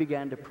 I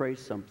began to pray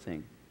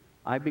something.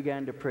 I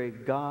began to pray,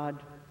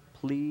 God,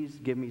 please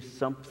give me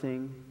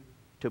something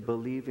to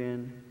believe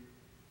in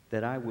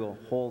that I will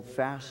hold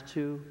fast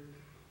to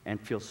and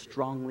feel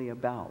strongly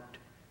about.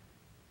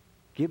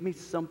 Give me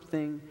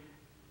something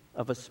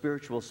of a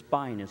spiritual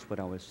spine is what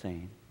I was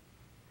saying.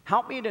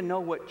 Help me to know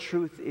what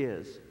truth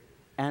is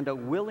and a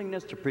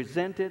willingness to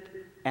present it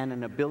and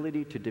an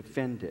ability to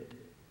defend it.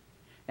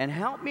 And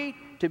help me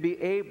to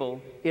be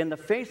able, in the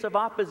face of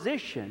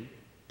opposition,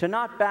 to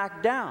not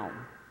back down,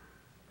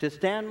 to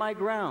stand my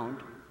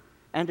ground,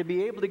 and to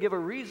be able to give a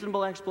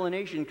reasonable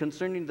explanation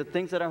concerning the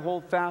things that I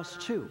hold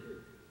fast to.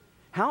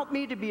 Help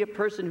me to be a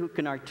person who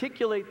can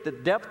articulate the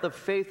depth of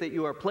faith that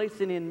you are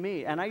placing in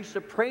me. And I used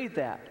to pray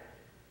that.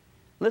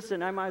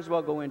 Listen, I might as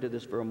well go into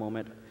this for a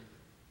moment.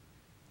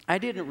 I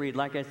didn't read,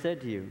 like I said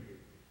to you.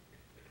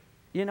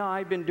 You know,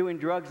 I'd been doing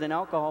drugs and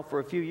alcohol for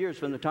a few years,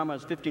 from the time I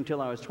was 15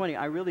 till I was 20.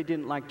 I really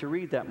didn't like to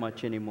read that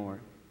much anymore.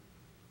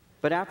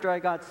 But after I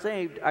got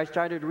saved, I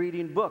started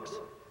reading books.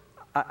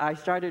 I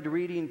started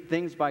reading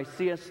things by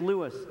C.S.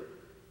 Lewis.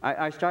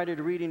 I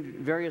started reading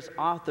various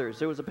authors.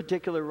 There was a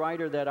particular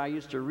writer that I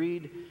used to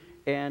read,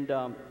 and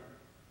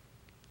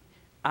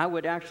I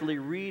would actually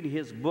read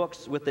his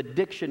books with a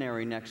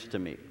dictionary next to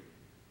me,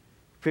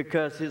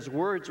 because his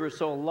words were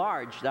so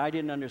large that I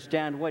didn't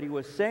understand what he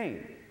was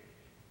saying.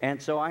 And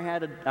so I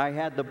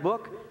had the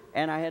book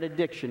and I had a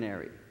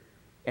dictionary.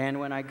 And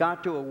when I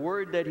got to a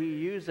word that he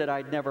used that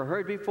I'd never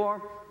heard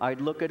before, I'd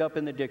look it up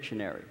in the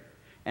dictionary.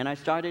 And I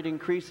started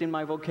increasing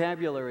my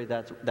vocabulary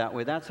that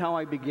way. That's how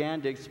I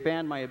began to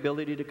expand my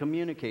ability to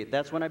communicate.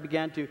 That's when I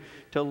began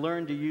to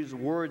learn to use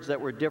words that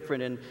were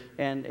different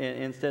and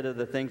instead of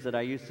the things that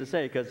I used to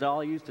say. Because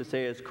all I used to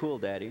say is, cool,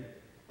 Daddy.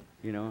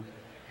 You know?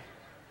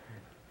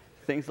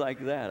 Things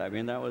like that. I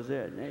mean, that was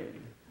it. Hey,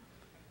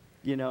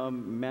 you know,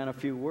 man, a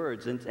few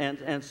words.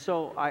 And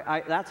so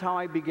that's how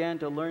I began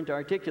to learn to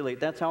articulate.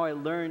 That's how I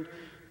learned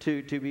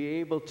to be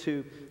able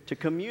to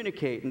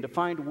communicate and to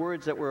find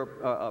words that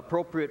were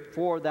appropriate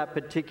for that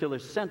particular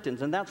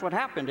sentence. And that's what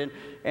happened.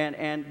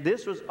 And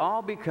this was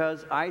all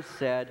because I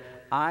said,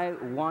 I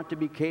want to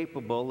be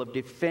capable of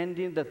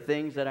defending the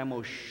things that I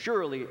most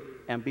surely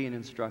am being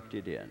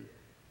instructed in.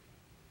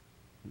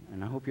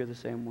 And I hope you're the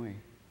same way.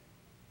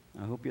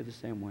 I hope you're the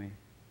same way.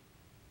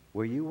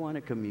 Where you want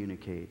to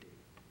communicate.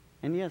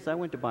 And yes, I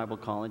went to Bible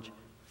college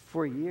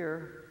for a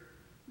year.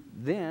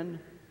 Then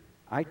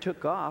I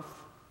took off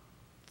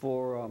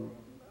for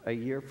a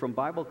year from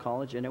Bible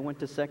college, and I went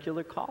to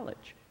secular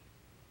college.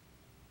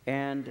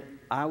 And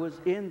I was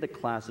in the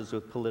classes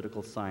with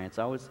political science.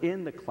 I was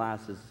in the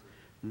classes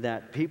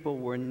that people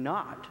were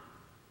not,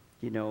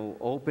 you know,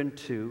 open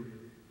to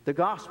the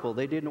gospel.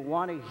 They didn't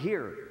want to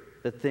hear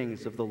the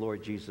things of the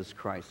Lord Jesus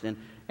Christ. And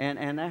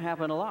that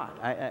happened a lot.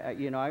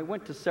 I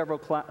went to several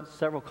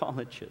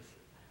colleges.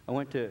 I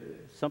went to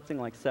something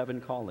like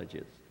 7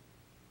 colleges.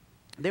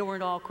 They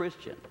weren't all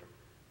Christian.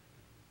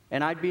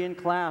 And I'd be in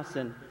class,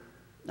 and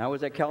I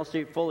was at Cal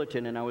State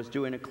Fullerton, and I was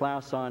doing a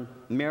class on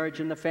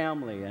marriage and the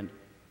family,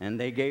 and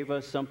they gave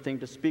us something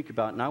to speak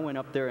about. And I went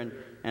up there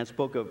and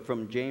spoke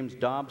from James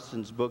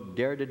Dobson's book,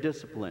 Dare to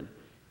Discipline,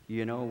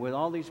 you know, with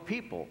all these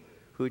people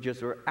who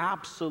just were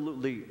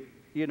absolutely,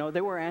 you know,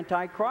 they were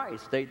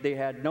anti-Christ. They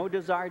had no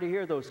desire to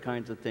hear those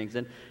kinds of things.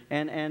 And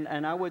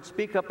I would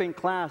speak up in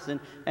class,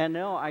 and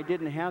no, I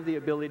didn't have the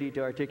ability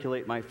to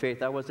articulate my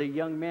faith. I was a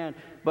young man,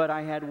 but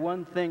I had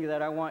one thing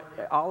that I want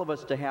all of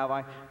us to have.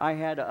 I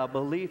had a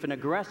belief, an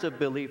aggressive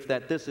belief,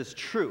 that this is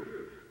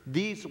true.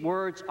 These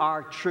words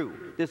are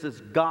true. This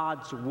is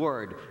God's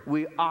word.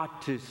 We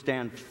ought to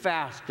stand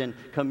fast and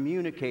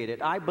communicate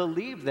it. I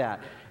believe that.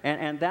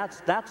 And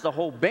that's the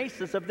whole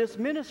basis of this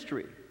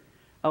ministry.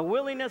 A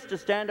willingness to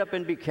stand up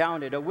and be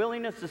counted. A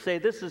willingness to say,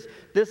 this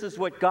is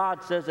what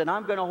God says, and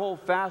I'm going to hold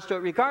fast to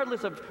it,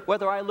 regardless of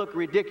whether I look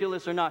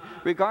ridiculous or not,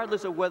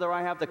 regardless of whether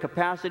I have the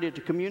capacity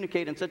to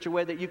communicate in such a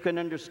way that you can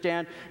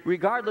understand,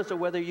 regardless of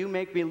whether you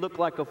make me look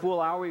like a fool.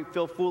 I already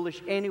feel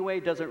foolish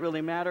anyway. Doesn't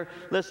really matter.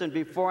 Listen,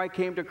 before I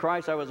came to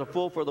Christ, I was a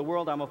fool for the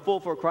world. I'm a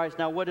fool for Christ.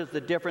 Now, what is the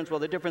difference? Well,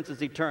 the difference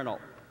is eternal.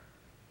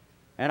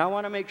 And I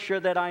want to make sure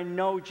that I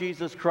know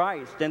Jesus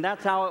Christ. And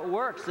that's how it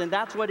works. And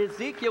that's what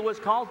Ezekiel was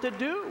called to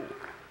do.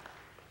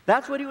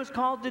 That's what he was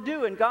called to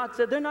do. And God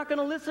said, they're not going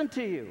to listen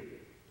to you.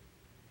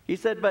 He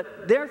said,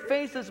 but their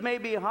faces may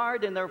be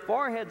hard and their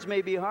foreheads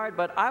may be hard,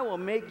 but I will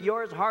make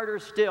yours harder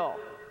still.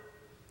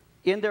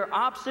 In their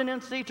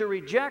obstinacy to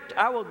reject,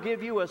 I will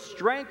give you a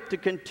strength to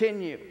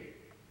continue.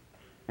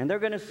 And they're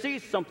going to see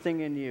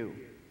something in you.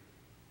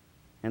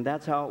 And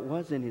that's how it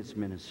was in his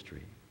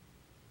ministry.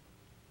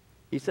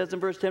 He says in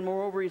verse 10,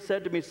 moreover, he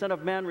said to me, Son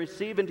of man,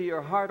 receive into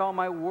your heart all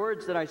my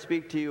words that I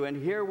speak to you,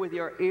 and hear with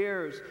your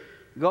ears.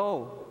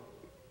 Go,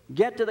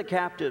 get to the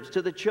captives,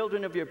 to the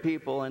children of your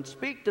people, and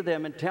speak to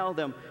them and tell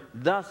them,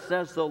 thus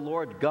says the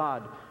Lord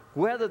God,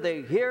 whether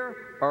they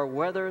hear or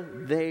whether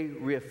they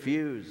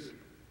refuse.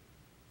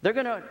 They're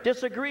going to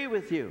disagree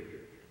with you.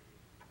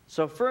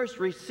 So first,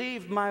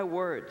 receive my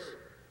words.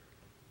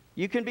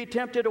 You can be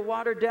tempted to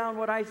water down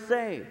what I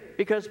say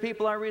because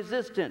people are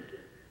resistant.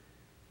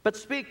 But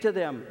speak to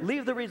them.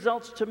 Leave the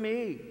results to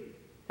me.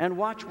 And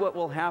watch what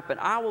will happen.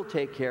 I will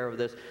take care of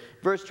this.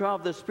 Verse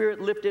 12, the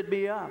Spirit lifted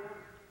me up.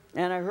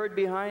 And I heard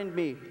behind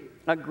me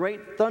a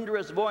great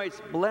thunderous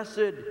voice.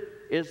 Blessed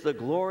is the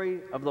glory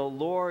of the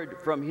Lord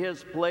from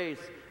his place.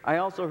 I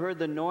also heard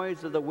the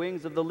noise of the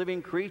wings of the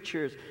living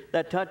creatures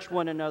that touched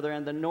one another,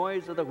 and the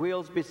noise of the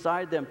wheels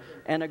beside them,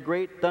 and a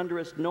great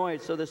thunderous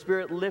noise. So the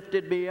Spirit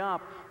lifted me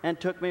up and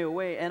took me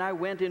away, and I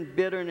went in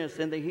bitterness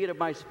in the heat of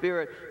my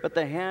spirit, but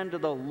the hand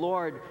of the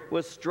Lord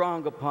was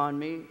strong upon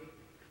me.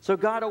 So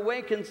God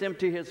awakens him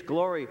to his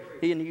glory,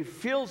 and he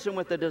fills him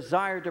with the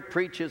desire to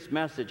preach his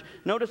message.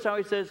 Notice how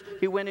he says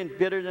he went in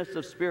bitterness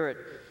of spirit.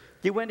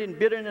 He went in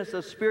bitterness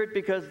of spirit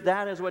because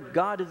that is what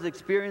God is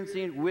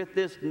experiencing with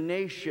this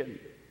nation.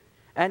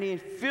 And he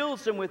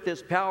fills them with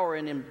this power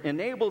and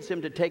enables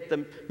him to take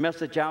the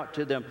message out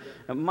to them.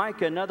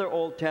 Micah, another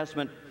Old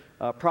Testament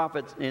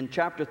prophet, in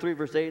chapter 3,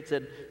 verse 8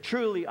 said,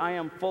 truly I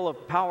am full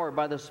of power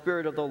by the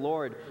Spirit of the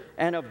Lord,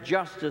 and of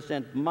justice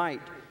and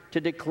might,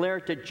 to declare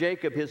to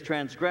Jacob his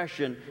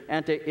transgression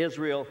and to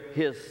Israel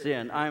his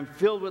sin. I am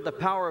filled with the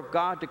power of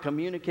God to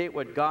communicate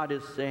what God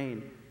is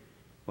saying.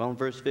 Well, in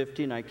verse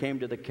 15, I came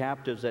to the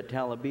captives at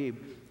Tel Aviv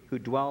who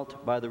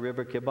dwelt by the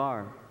river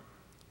Kibar,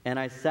 and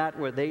I sat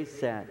where they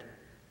sat,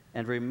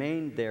 and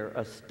remained there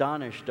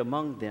astonished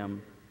among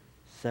them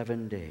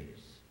 7 days.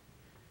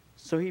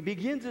 So he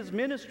begins his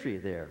ministry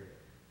there.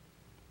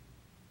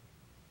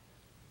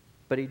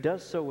 But he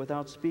does so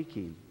without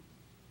speaking.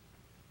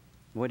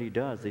 What he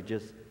does, he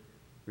just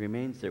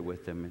remains there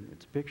with them. And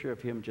it's a picture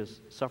of him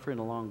just suffering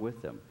along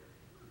with them.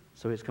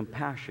 So his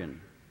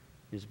compassion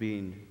is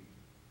being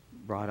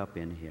brought up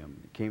in him.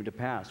 It came to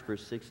pass,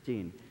 verse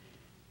 16,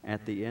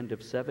 at the end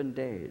of 7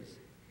 days,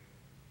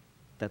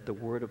 that the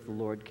word of the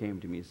Lord came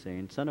to me,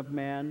 saying, Son of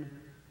man,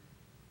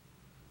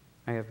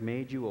 I have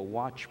made you a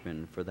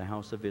watchman for the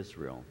house of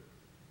Israel.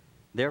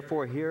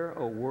 Therefore hear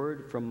a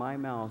word from my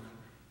mouth,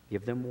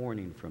 give them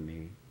warning from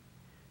me.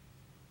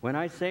 When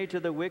I say to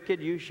the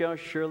wicked, you shall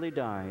surely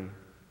die,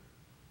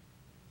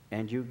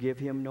 and you give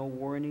him no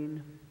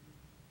warning,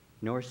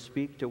 nor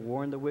speak to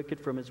warn the wicked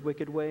from his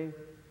wicked way,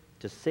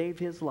 to save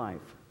his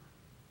life,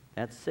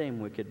 that same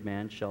wicked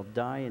man shall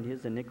die in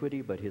his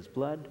iniquity, but his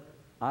blood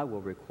I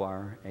will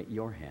require at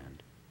your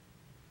hand.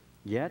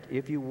 Yet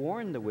if you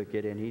warn the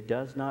wicked, and he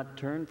does not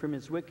turn from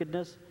his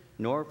wickedness,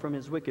 nor from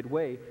his wicked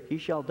way, he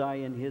shall die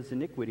in his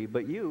iniquity,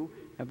 but you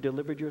have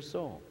delivered your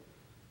soul.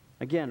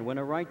 Again, when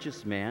a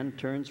righteous man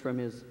turns from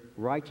his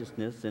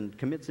righteousness and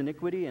commits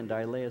iniquity, and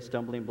I lay a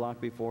stumbling block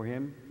before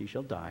him, he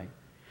shall die.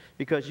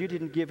 Because you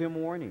didn't give him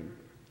warning,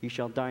 he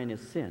shall die in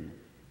his sin.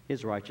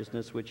 His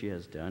righteousness which he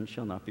has done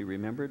shall not be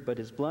remembered, but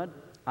his blood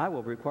I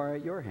will require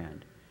at your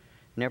hand.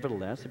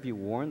 Nevertheless, if you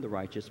warn the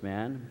righteous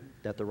man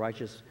that the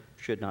righteous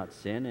should not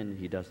sin, and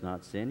he does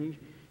not sin, he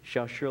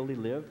shall surely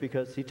live,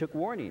 because he took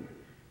warning.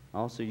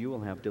 Also you will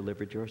have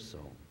delivered your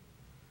soul.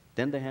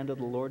 Then the hand of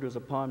the Lord was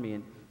upon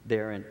me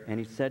and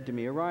he said to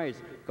me,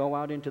 Arise, go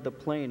out into the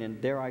plain,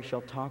 and there I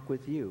shall talk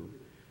with you.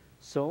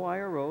 So I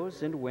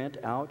arose and went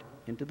out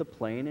into the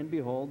plain, and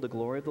behold, the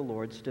glory of the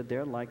Lord stood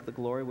there, like the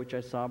glory which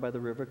I saw by the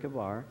river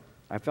Kibar.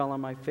 I fell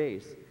on my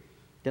face.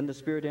 Then the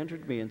Spirit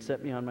entered me and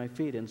set me on my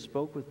feet, and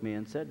spoke with me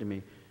and said to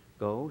me,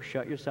 Go,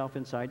 shut yourself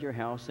inside your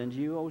house, and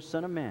you, O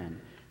son of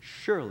man,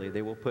 surely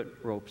they will put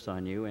ropes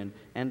on you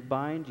and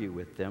bind you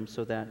with them,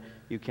 so that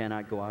you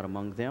cannot go out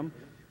among them.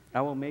 I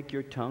will make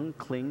your tongue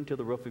cling to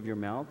the roof of your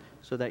mouth,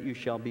 so that you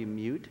shall be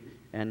mute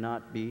and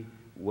not be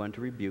one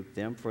to rebuke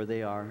them, for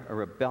they are a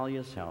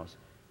rebellious house.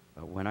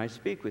 But when I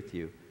speak with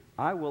you,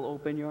 I will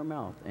open your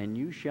mouth, and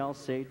you shall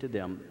say to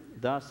them,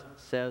 Thus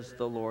says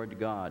the Lord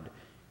God.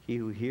 He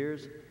who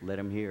hears, let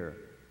him hear,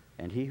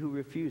 and he who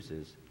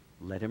refuses,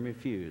 let him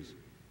refuse,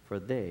 for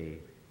they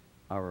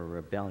are a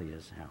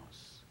rebellious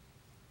house.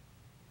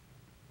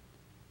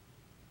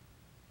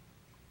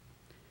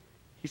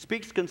 He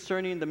speaks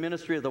concerning the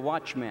ministry of the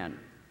watchman.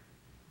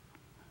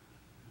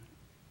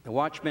 The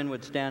watchman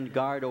would stand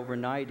guard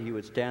overnight. He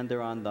would stand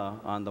there on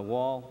the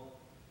wall,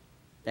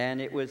 and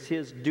it was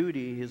his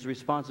duty, his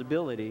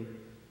responsibility,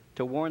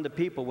 to warn the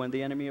people when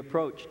the enemy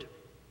approached.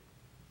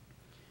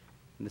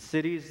 In the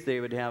cities, they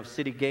would have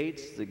city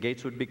gates. The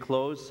gates would be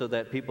closed so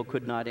that people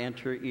could not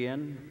enter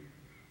in.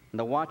 And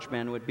the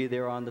watchman would be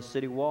there on the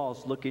city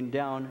walls looking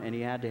down, and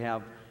he had to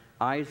have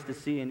eyes to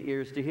see and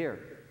ears to hear.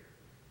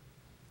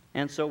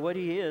 And so what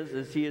he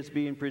is he is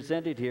being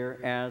presented here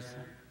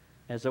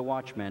as a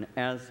watchman,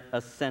 as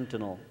a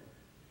sentinel.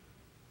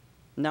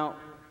 Now,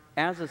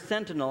 as a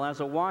sentinel,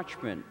 as a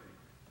watchman,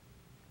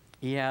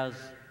 he has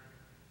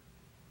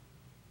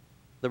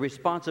the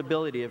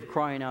responsibility of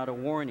crying out a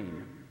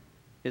warning.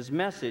 His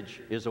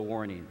message is a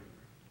warning.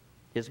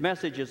 His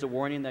message is a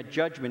warning that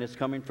judgment is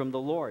coming from the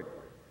Lord.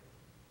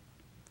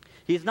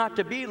 He's not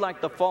to be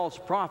like the false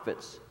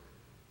prophets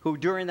who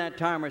during that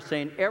time are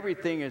saying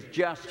everything is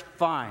just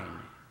fine.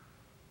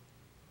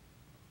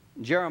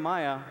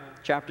 Jeremiah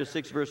chapter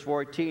 6 verse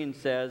 14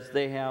 says,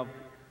 they have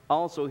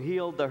also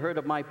healed the hurt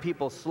of my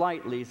people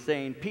slightly,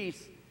 saying,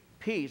 peace,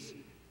 peace,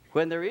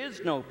 when there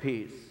is no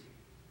peace.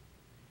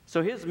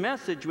 So his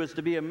message was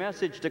to be a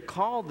message to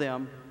call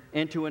them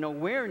into an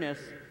awareness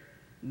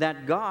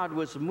that God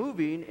was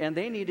moving and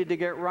they needed to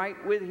get right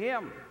with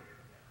him.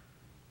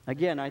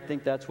 Again, I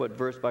think that's what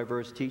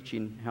verse-by-verse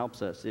teaching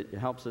helps us. It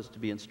helps us to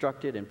be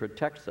instructed and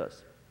protects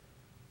us.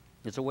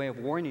 It's a way of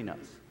warning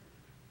us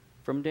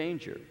from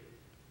danger.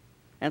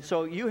 And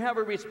so you have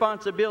a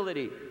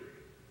responsibility.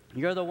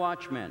 You're the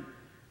watchman.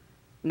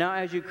 Now,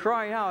 as you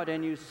cry out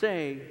and you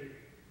say,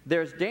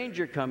 there's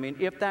danger coming,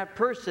 if that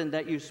person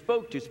that you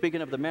spoke to,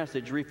 speaking of the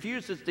message,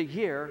 refuses to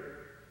hear,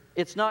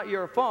 it's not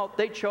your fault.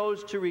 They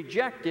chose to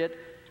reject it.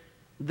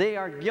 They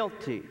are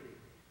guilty.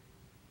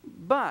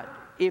 But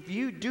if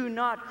you do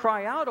not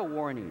cry out a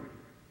warning,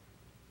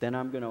 then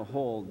I'm going to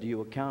hold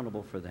you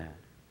accountable for that.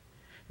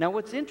 Now,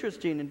 what's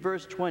interesting in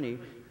verse 20,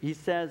 he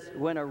says,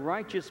 when a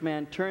righteous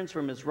man turns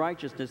from his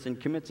righteousness and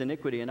commits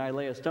iniquity, and I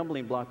lay a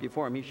stumbling block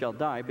before him, he shall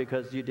die,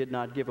 because you did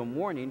not give him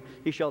warning.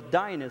 He shall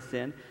die in his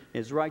sin.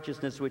 His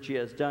righteousness which he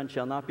has done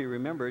shall not be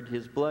remembered.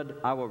 His blood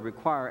I will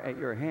require at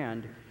your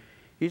hand.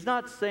 He's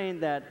not saying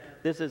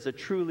that this is a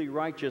truly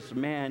righteous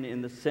man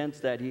in the sense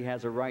that he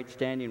has a right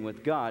standing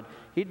with God.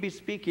 He'd be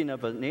speaking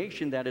of a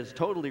nation that is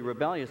totally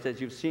rebellious,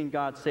 as you've seen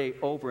God say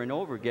over and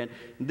over again.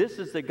 This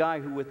is the guy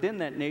who within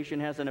that nation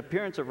has an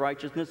appearance of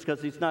righteousness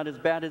because he's not as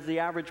bad as the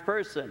average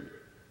person.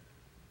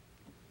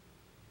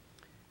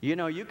 You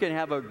know, you can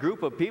have a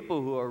group of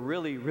people who are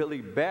really, really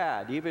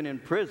bad, even in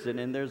prison,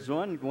 and there's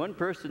one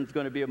person who's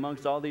going to be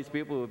amongst all these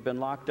people who have been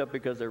locked up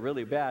because they're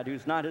really bad,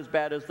 who's not as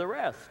bad as the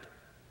rest.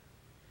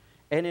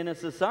 And in a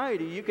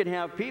society, you can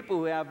have people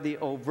who have the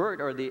overt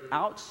or the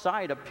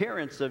outside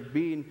appearance of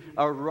being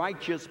a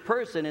righteous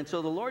person. And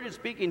so the Lord is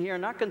speaking here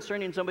not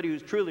concerning somebody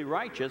who's truly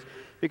righteous,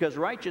 because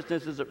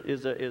righteousness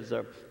is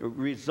a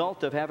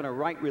result of having a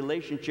right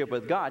relationship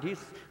with God.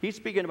 He's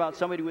speaking about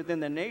somebody within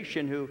the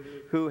nation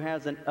who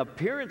has an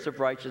appearance of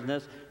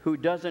righteousness, who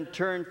doesn't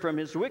turn from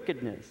his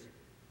wickedness.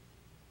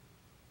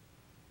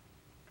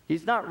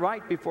 He's not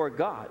right before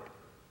God.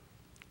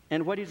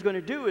 And what he's going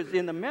to do is,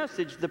 in the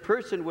message, the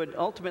person would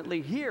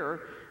ultimately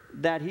hear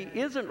that he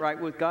isn't right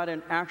with God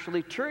and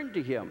actually turn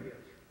to him.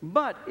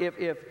 But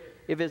if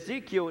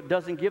Ezekiel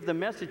doesn't give the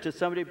message to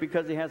somebody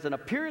because he has an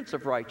appearance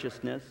of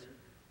righteousness,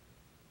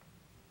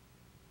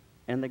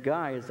 and the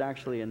guy is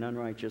actually an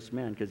unrighteous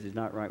man because he's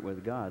not right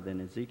with God, then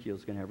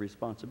Ezekiel's going to have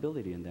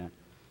responsibility in that.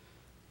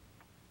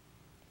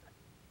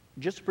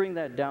 Just bring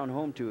that down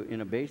home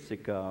in a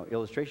basic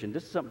illustration.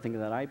 This is something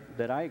that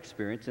I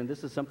experienced, and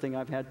this is something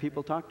I've had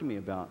people talk to me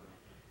about.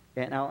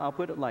 And I'll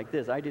put it like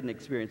this. I didn't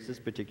experience this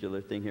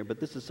particular thing here, but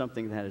this is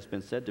something that has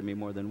been said to me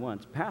more than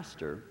once.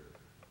 Pastor,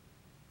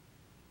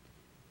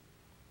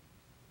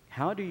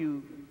 how do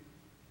you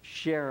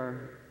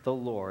share the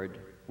Lord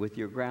with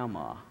your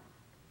grandma,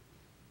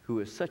 who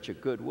is such a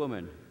good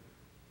woman?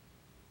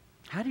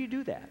 How do you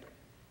do that?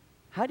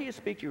 How do you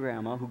speak to your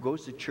grandma who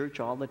goes to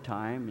church all the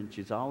time and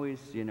she's always,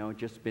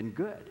 just been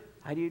good?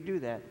 How do you do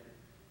that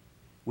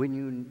when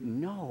you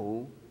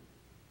know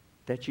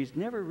that she's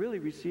never really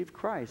received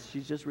Christ?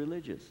 She's just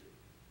religious.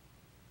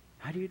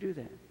 How do you do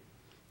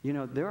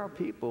that? There are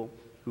people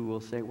who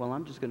will say, well,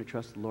 I'm just going to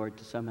trust the Lord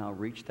to somehow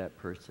reach that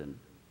person,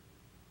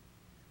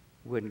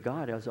 when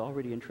God has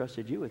already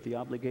entrusted you with the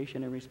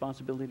obligation and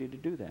responsibility to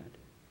do that.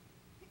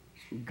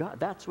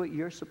 God, that's what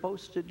you're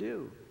supposed to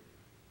do.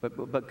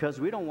 But because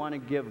we don't want to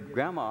give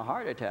grandma a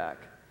heart attack,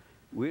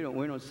 we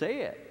don't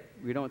say it.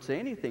 We don't say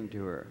anything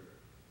to her.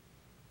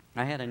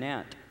 I had an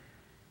aunt.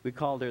 We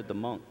called her the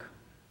monk.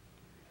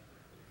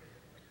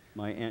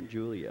 My Aunt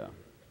Julia.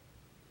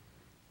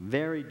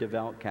 Very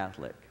devout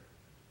Catholic.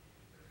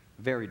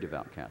 Very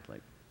devout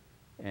Catholic.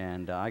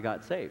 And I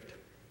got saved.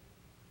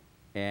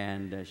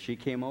 And she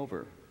came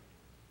over.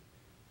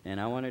 And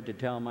I wanted to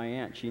tell my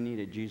aunt she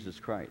needed Jesus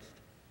Christ.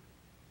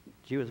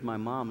 She was my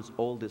mom's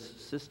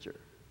oldest sister.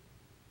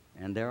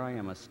 And there I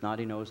am, a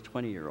snotty-nosed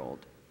 20-year-old.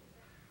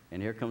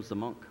 And here comes the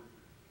monk.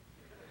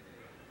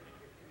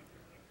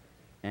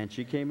 And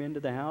she came into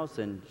the house,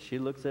 and she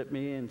looks at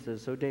me and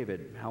says, so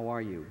David, how are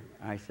you?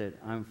 I said,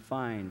 I'm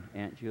fine,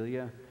 Aunt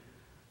Julia.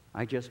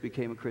 I just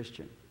became a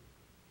Christian.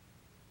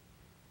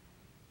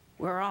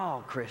 We're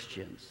all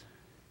Christians.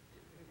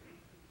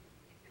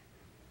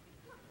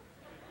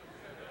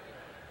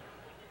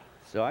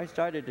 So I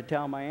started to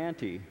tell my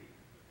auntie.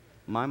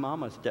 My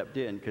mama stepped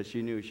in because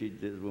she knew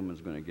this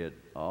woman's going to get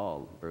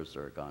all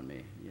berserk on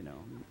me,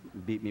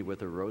 beat me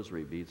with her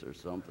rosary beads or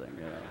something.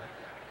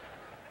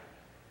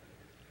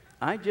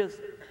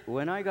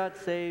 When I got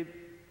saved,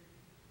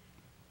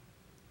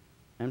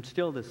 I'm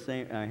still the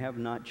same. I have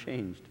not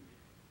changed.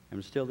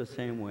 I'm still the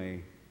same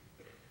way.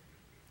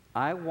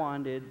 I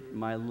wanted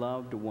my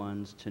loved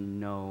ones to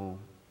know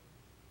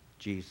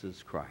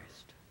Jesus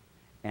Christ,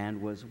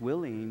 and was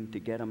willing to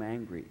get them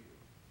angry,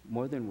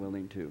 more than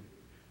willing to,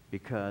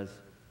 because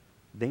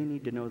they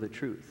need to know the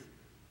truth.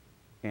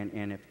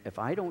 And if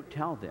I don't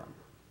tell them,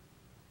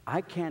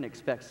 I can't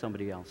expect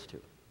somebody else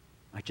to.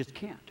 I just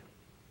can't.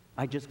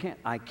 I just can't.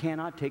 I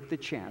cannot take the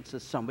chance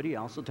that somebody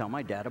else will tell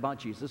my dad about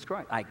Jesus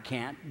Christ. I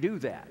can't do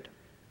that.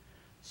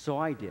 So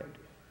I did.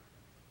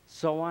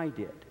 So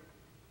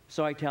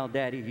I tell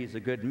Daddy he's a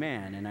good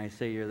man, and I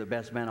say, you're the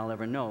best man I'll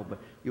ever know, but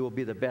you will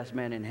be the best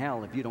man in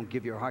hell if you don't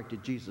give your heart to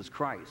Jesus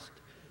Christ.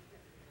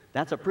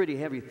 That's a pretty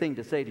heavy thing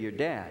to say to your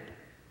dad,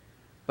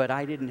 but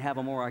I didn't have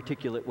a more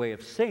articulate way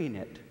of saying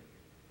it.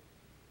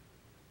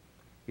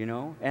 You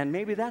know, and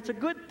maybe that's a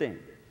good thing,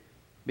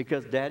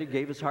 because Daddy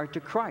gave his heart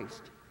to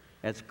Christ,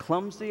 as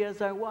clumsy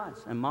as I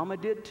was, and Mama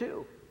did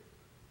too.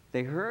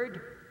 They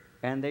heard,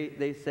 and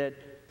they said,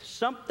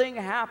 something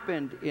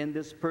happened in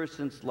this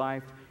person's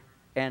life,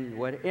 and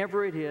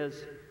whatever it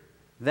is,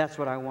 that's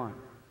what I want.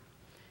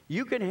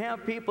 You can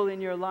have people in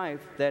your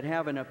life that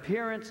have an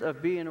appearance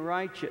of being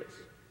righteous,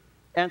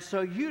 and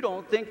so you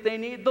don't think they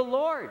need the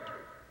Lord.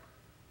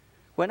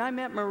 When I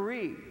met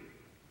Marie,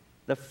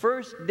 the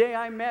first day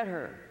I met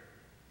her,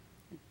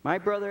 my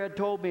brother had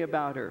told me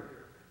about her.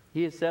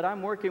 He had said,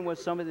 I'm working with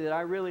somebody that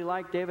I really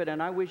like, David,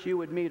 and I wish you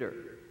would meet her.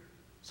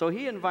 So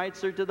he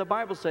invites her to the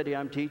Bible study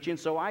I'm teaching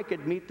so I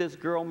could meet this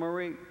girl,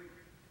 Marie.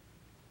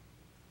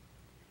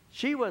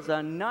 She was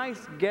a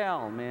nice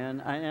gal, man,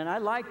 and I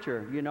liked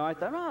her. You know, I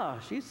thought, oh,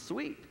 she's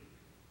sweet.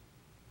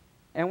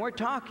 And we're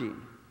talking.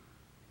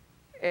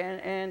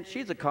 And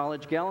she's a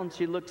college gal, and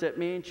she looks at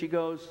me and she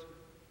goes,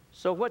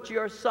 so what's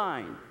your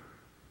sign?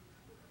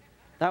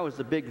 That was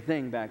the big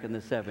thing back in the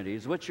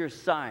 70s. What's your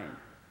sign?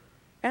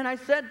 And I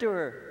said to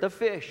her, the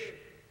fish.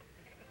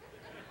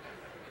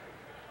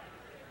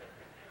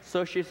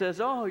 So she says,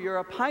 oh, you're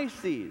a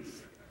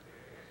Pisces.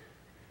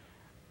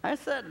 I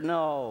said,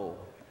 no.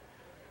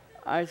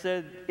 I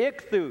said,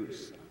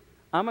 Ichthus.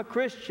 I'm a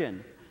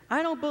Christian.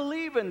 I don't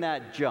believe in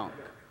that junk.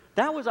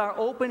 That was our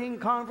opening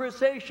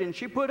conversation.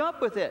 She put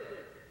up with it.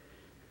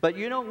 But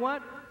you know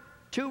what?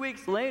 2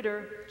 weeks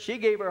later, she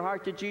gave her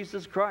heart to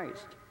Jesus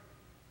Christ.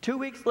 2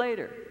 weeks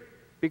later,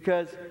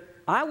 because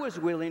I was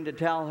willing to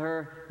tell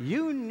her,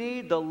 you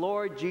need the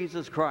Lord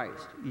Jesus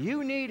Christ.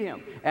 You need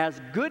him.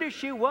 As good as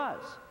she was,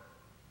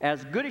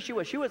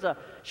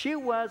 she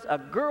was a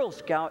Girl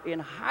Scout in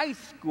high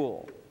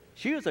school.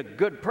 She was a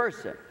good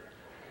person.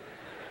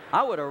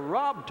 I would have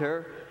robbed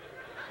her.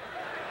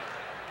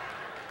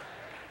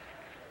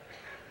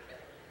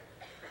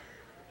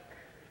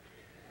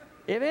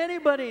 If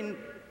anybody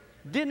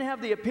didn't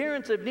have the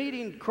appearance of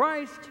needing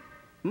Christ,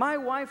 my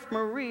wife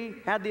Marie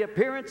had the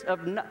appearance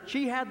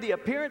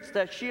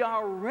that she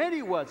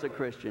already was a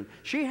Christian.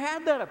 She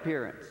had that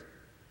appearance.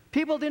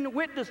 People didn't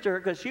witness to her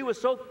because she was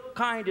so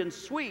kind and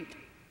sweet.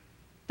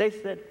 They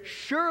said,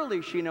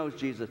 surely she knows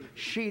Jesus.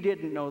 She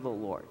didn't know the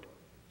Lord.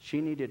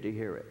 She needed to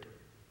hear it.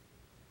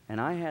 And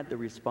I had the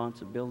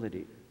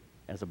responsibility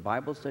as a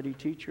Bible study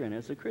teacher and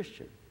as a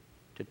Christian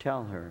to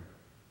tell her,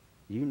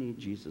 you need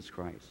Jesus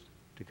Christ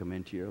to come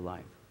into your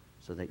life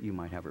so that you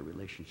might have a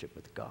relationship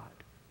with God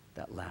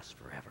that lasts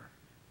forever.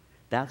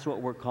 That's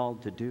what we're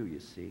called to do, you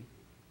see.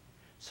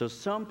 So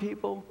some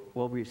people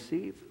will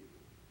receive,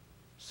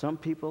 some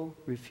people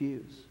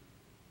refuse.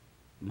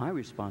 My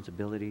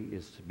responsibility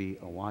is to be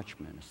a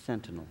watchman, a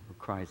sentinel who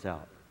cries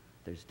out,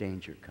 there's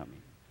danger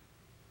coming.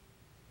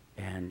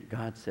 And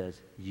God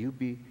says, you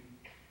be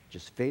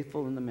just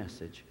faithful in the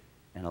message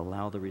and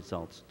allow the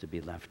results to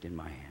be left in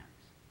my hands.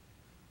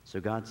 So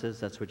God says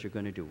that's what you're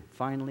going to do.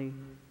 Finally,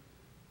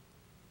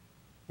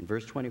 in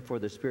verse 24,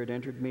 the Spirit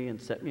entered me and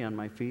set me on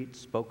my feet,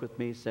 spoke with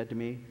me, said to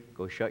me,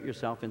 go shut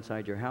yourself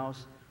inside your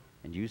house,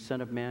 and you,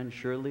 son of man,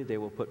 surely they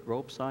will put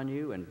ropes on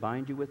you and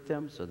bind you with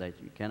them so that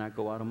you cannot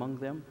go out among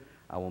them.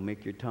 I will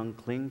make your tongue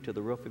cling to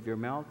the roof of your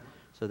mouth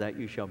so that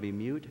you shall be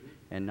mute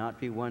and not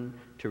be one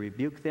to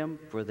rebuke them,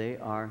 for they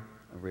are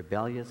a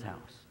rebellious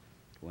house.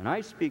 When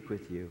I speak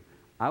with you,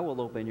 I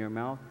will open your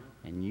mouth,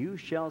 and you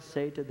shall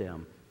say to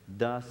them,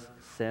 thus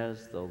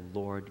says the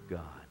Lord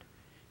God.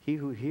 He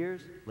who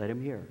hears, let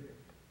him hear.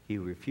 He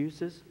who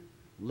refuses,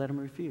 let him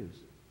refuse.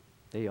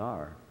 They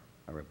are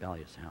a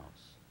rebellious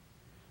house.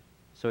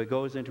 So he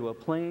goes into a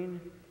plain.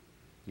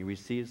 He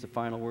receives the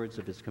final words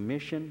of his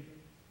commission.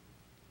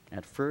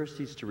 At first,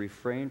 he's to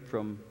refrain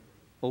from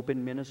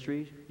open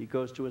ministry. He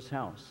goes to his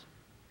house.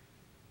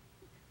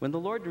 When the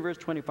Lord in verse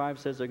 25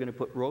 says they're going to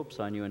put ropes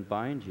on you and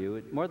bind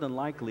you, more than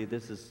likely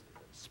this is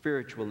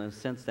spiritual in the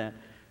sense that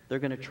they're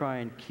going to try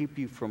and keep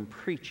you from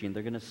preaching.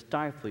 They're going to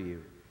stifle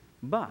you.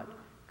 But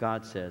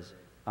God says,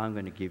 I'm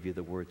going to give you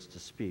the words to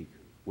speak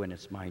when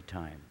it's my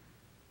time.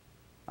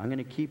 I'm going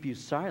to keep you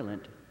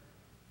silent,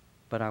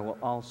 but I will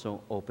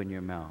also open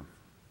your mouth.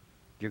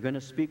 You're going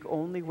to speak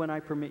only when I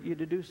permit you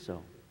to do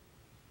so.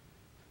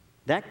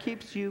 That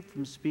keeps you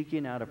from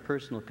speaking out of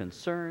personal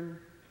concern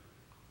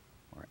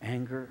or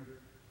anger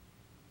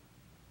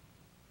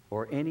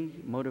or any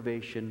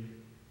motivation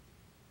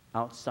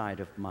outside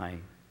of my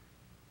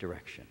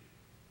direction.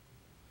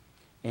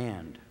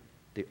 And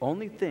the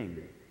only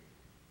thing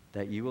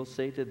that you will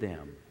say to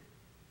them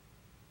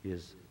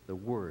is the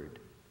word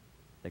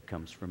that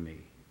comes from me.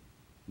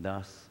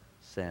 Thus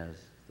says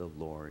the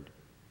Lord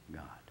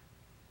God.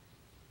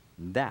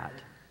 That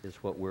is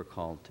what we're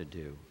called to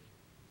do,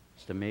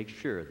 to make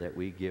sure that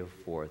we give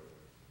forth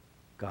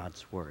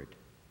God's word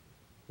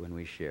when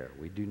we share.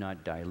 We do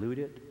not dilute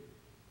it.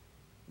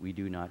 We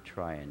do not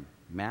try and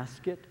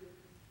mask it.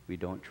 We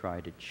don't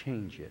try to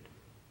change it.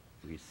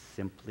 We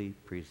simply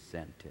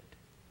present it.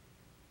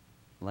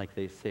 Like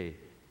they say,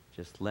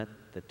 just let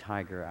the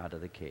tiger out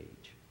of the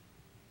cage.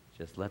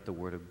 Just let the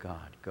word of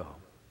God go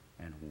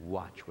and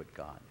watch what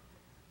God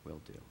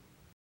will do.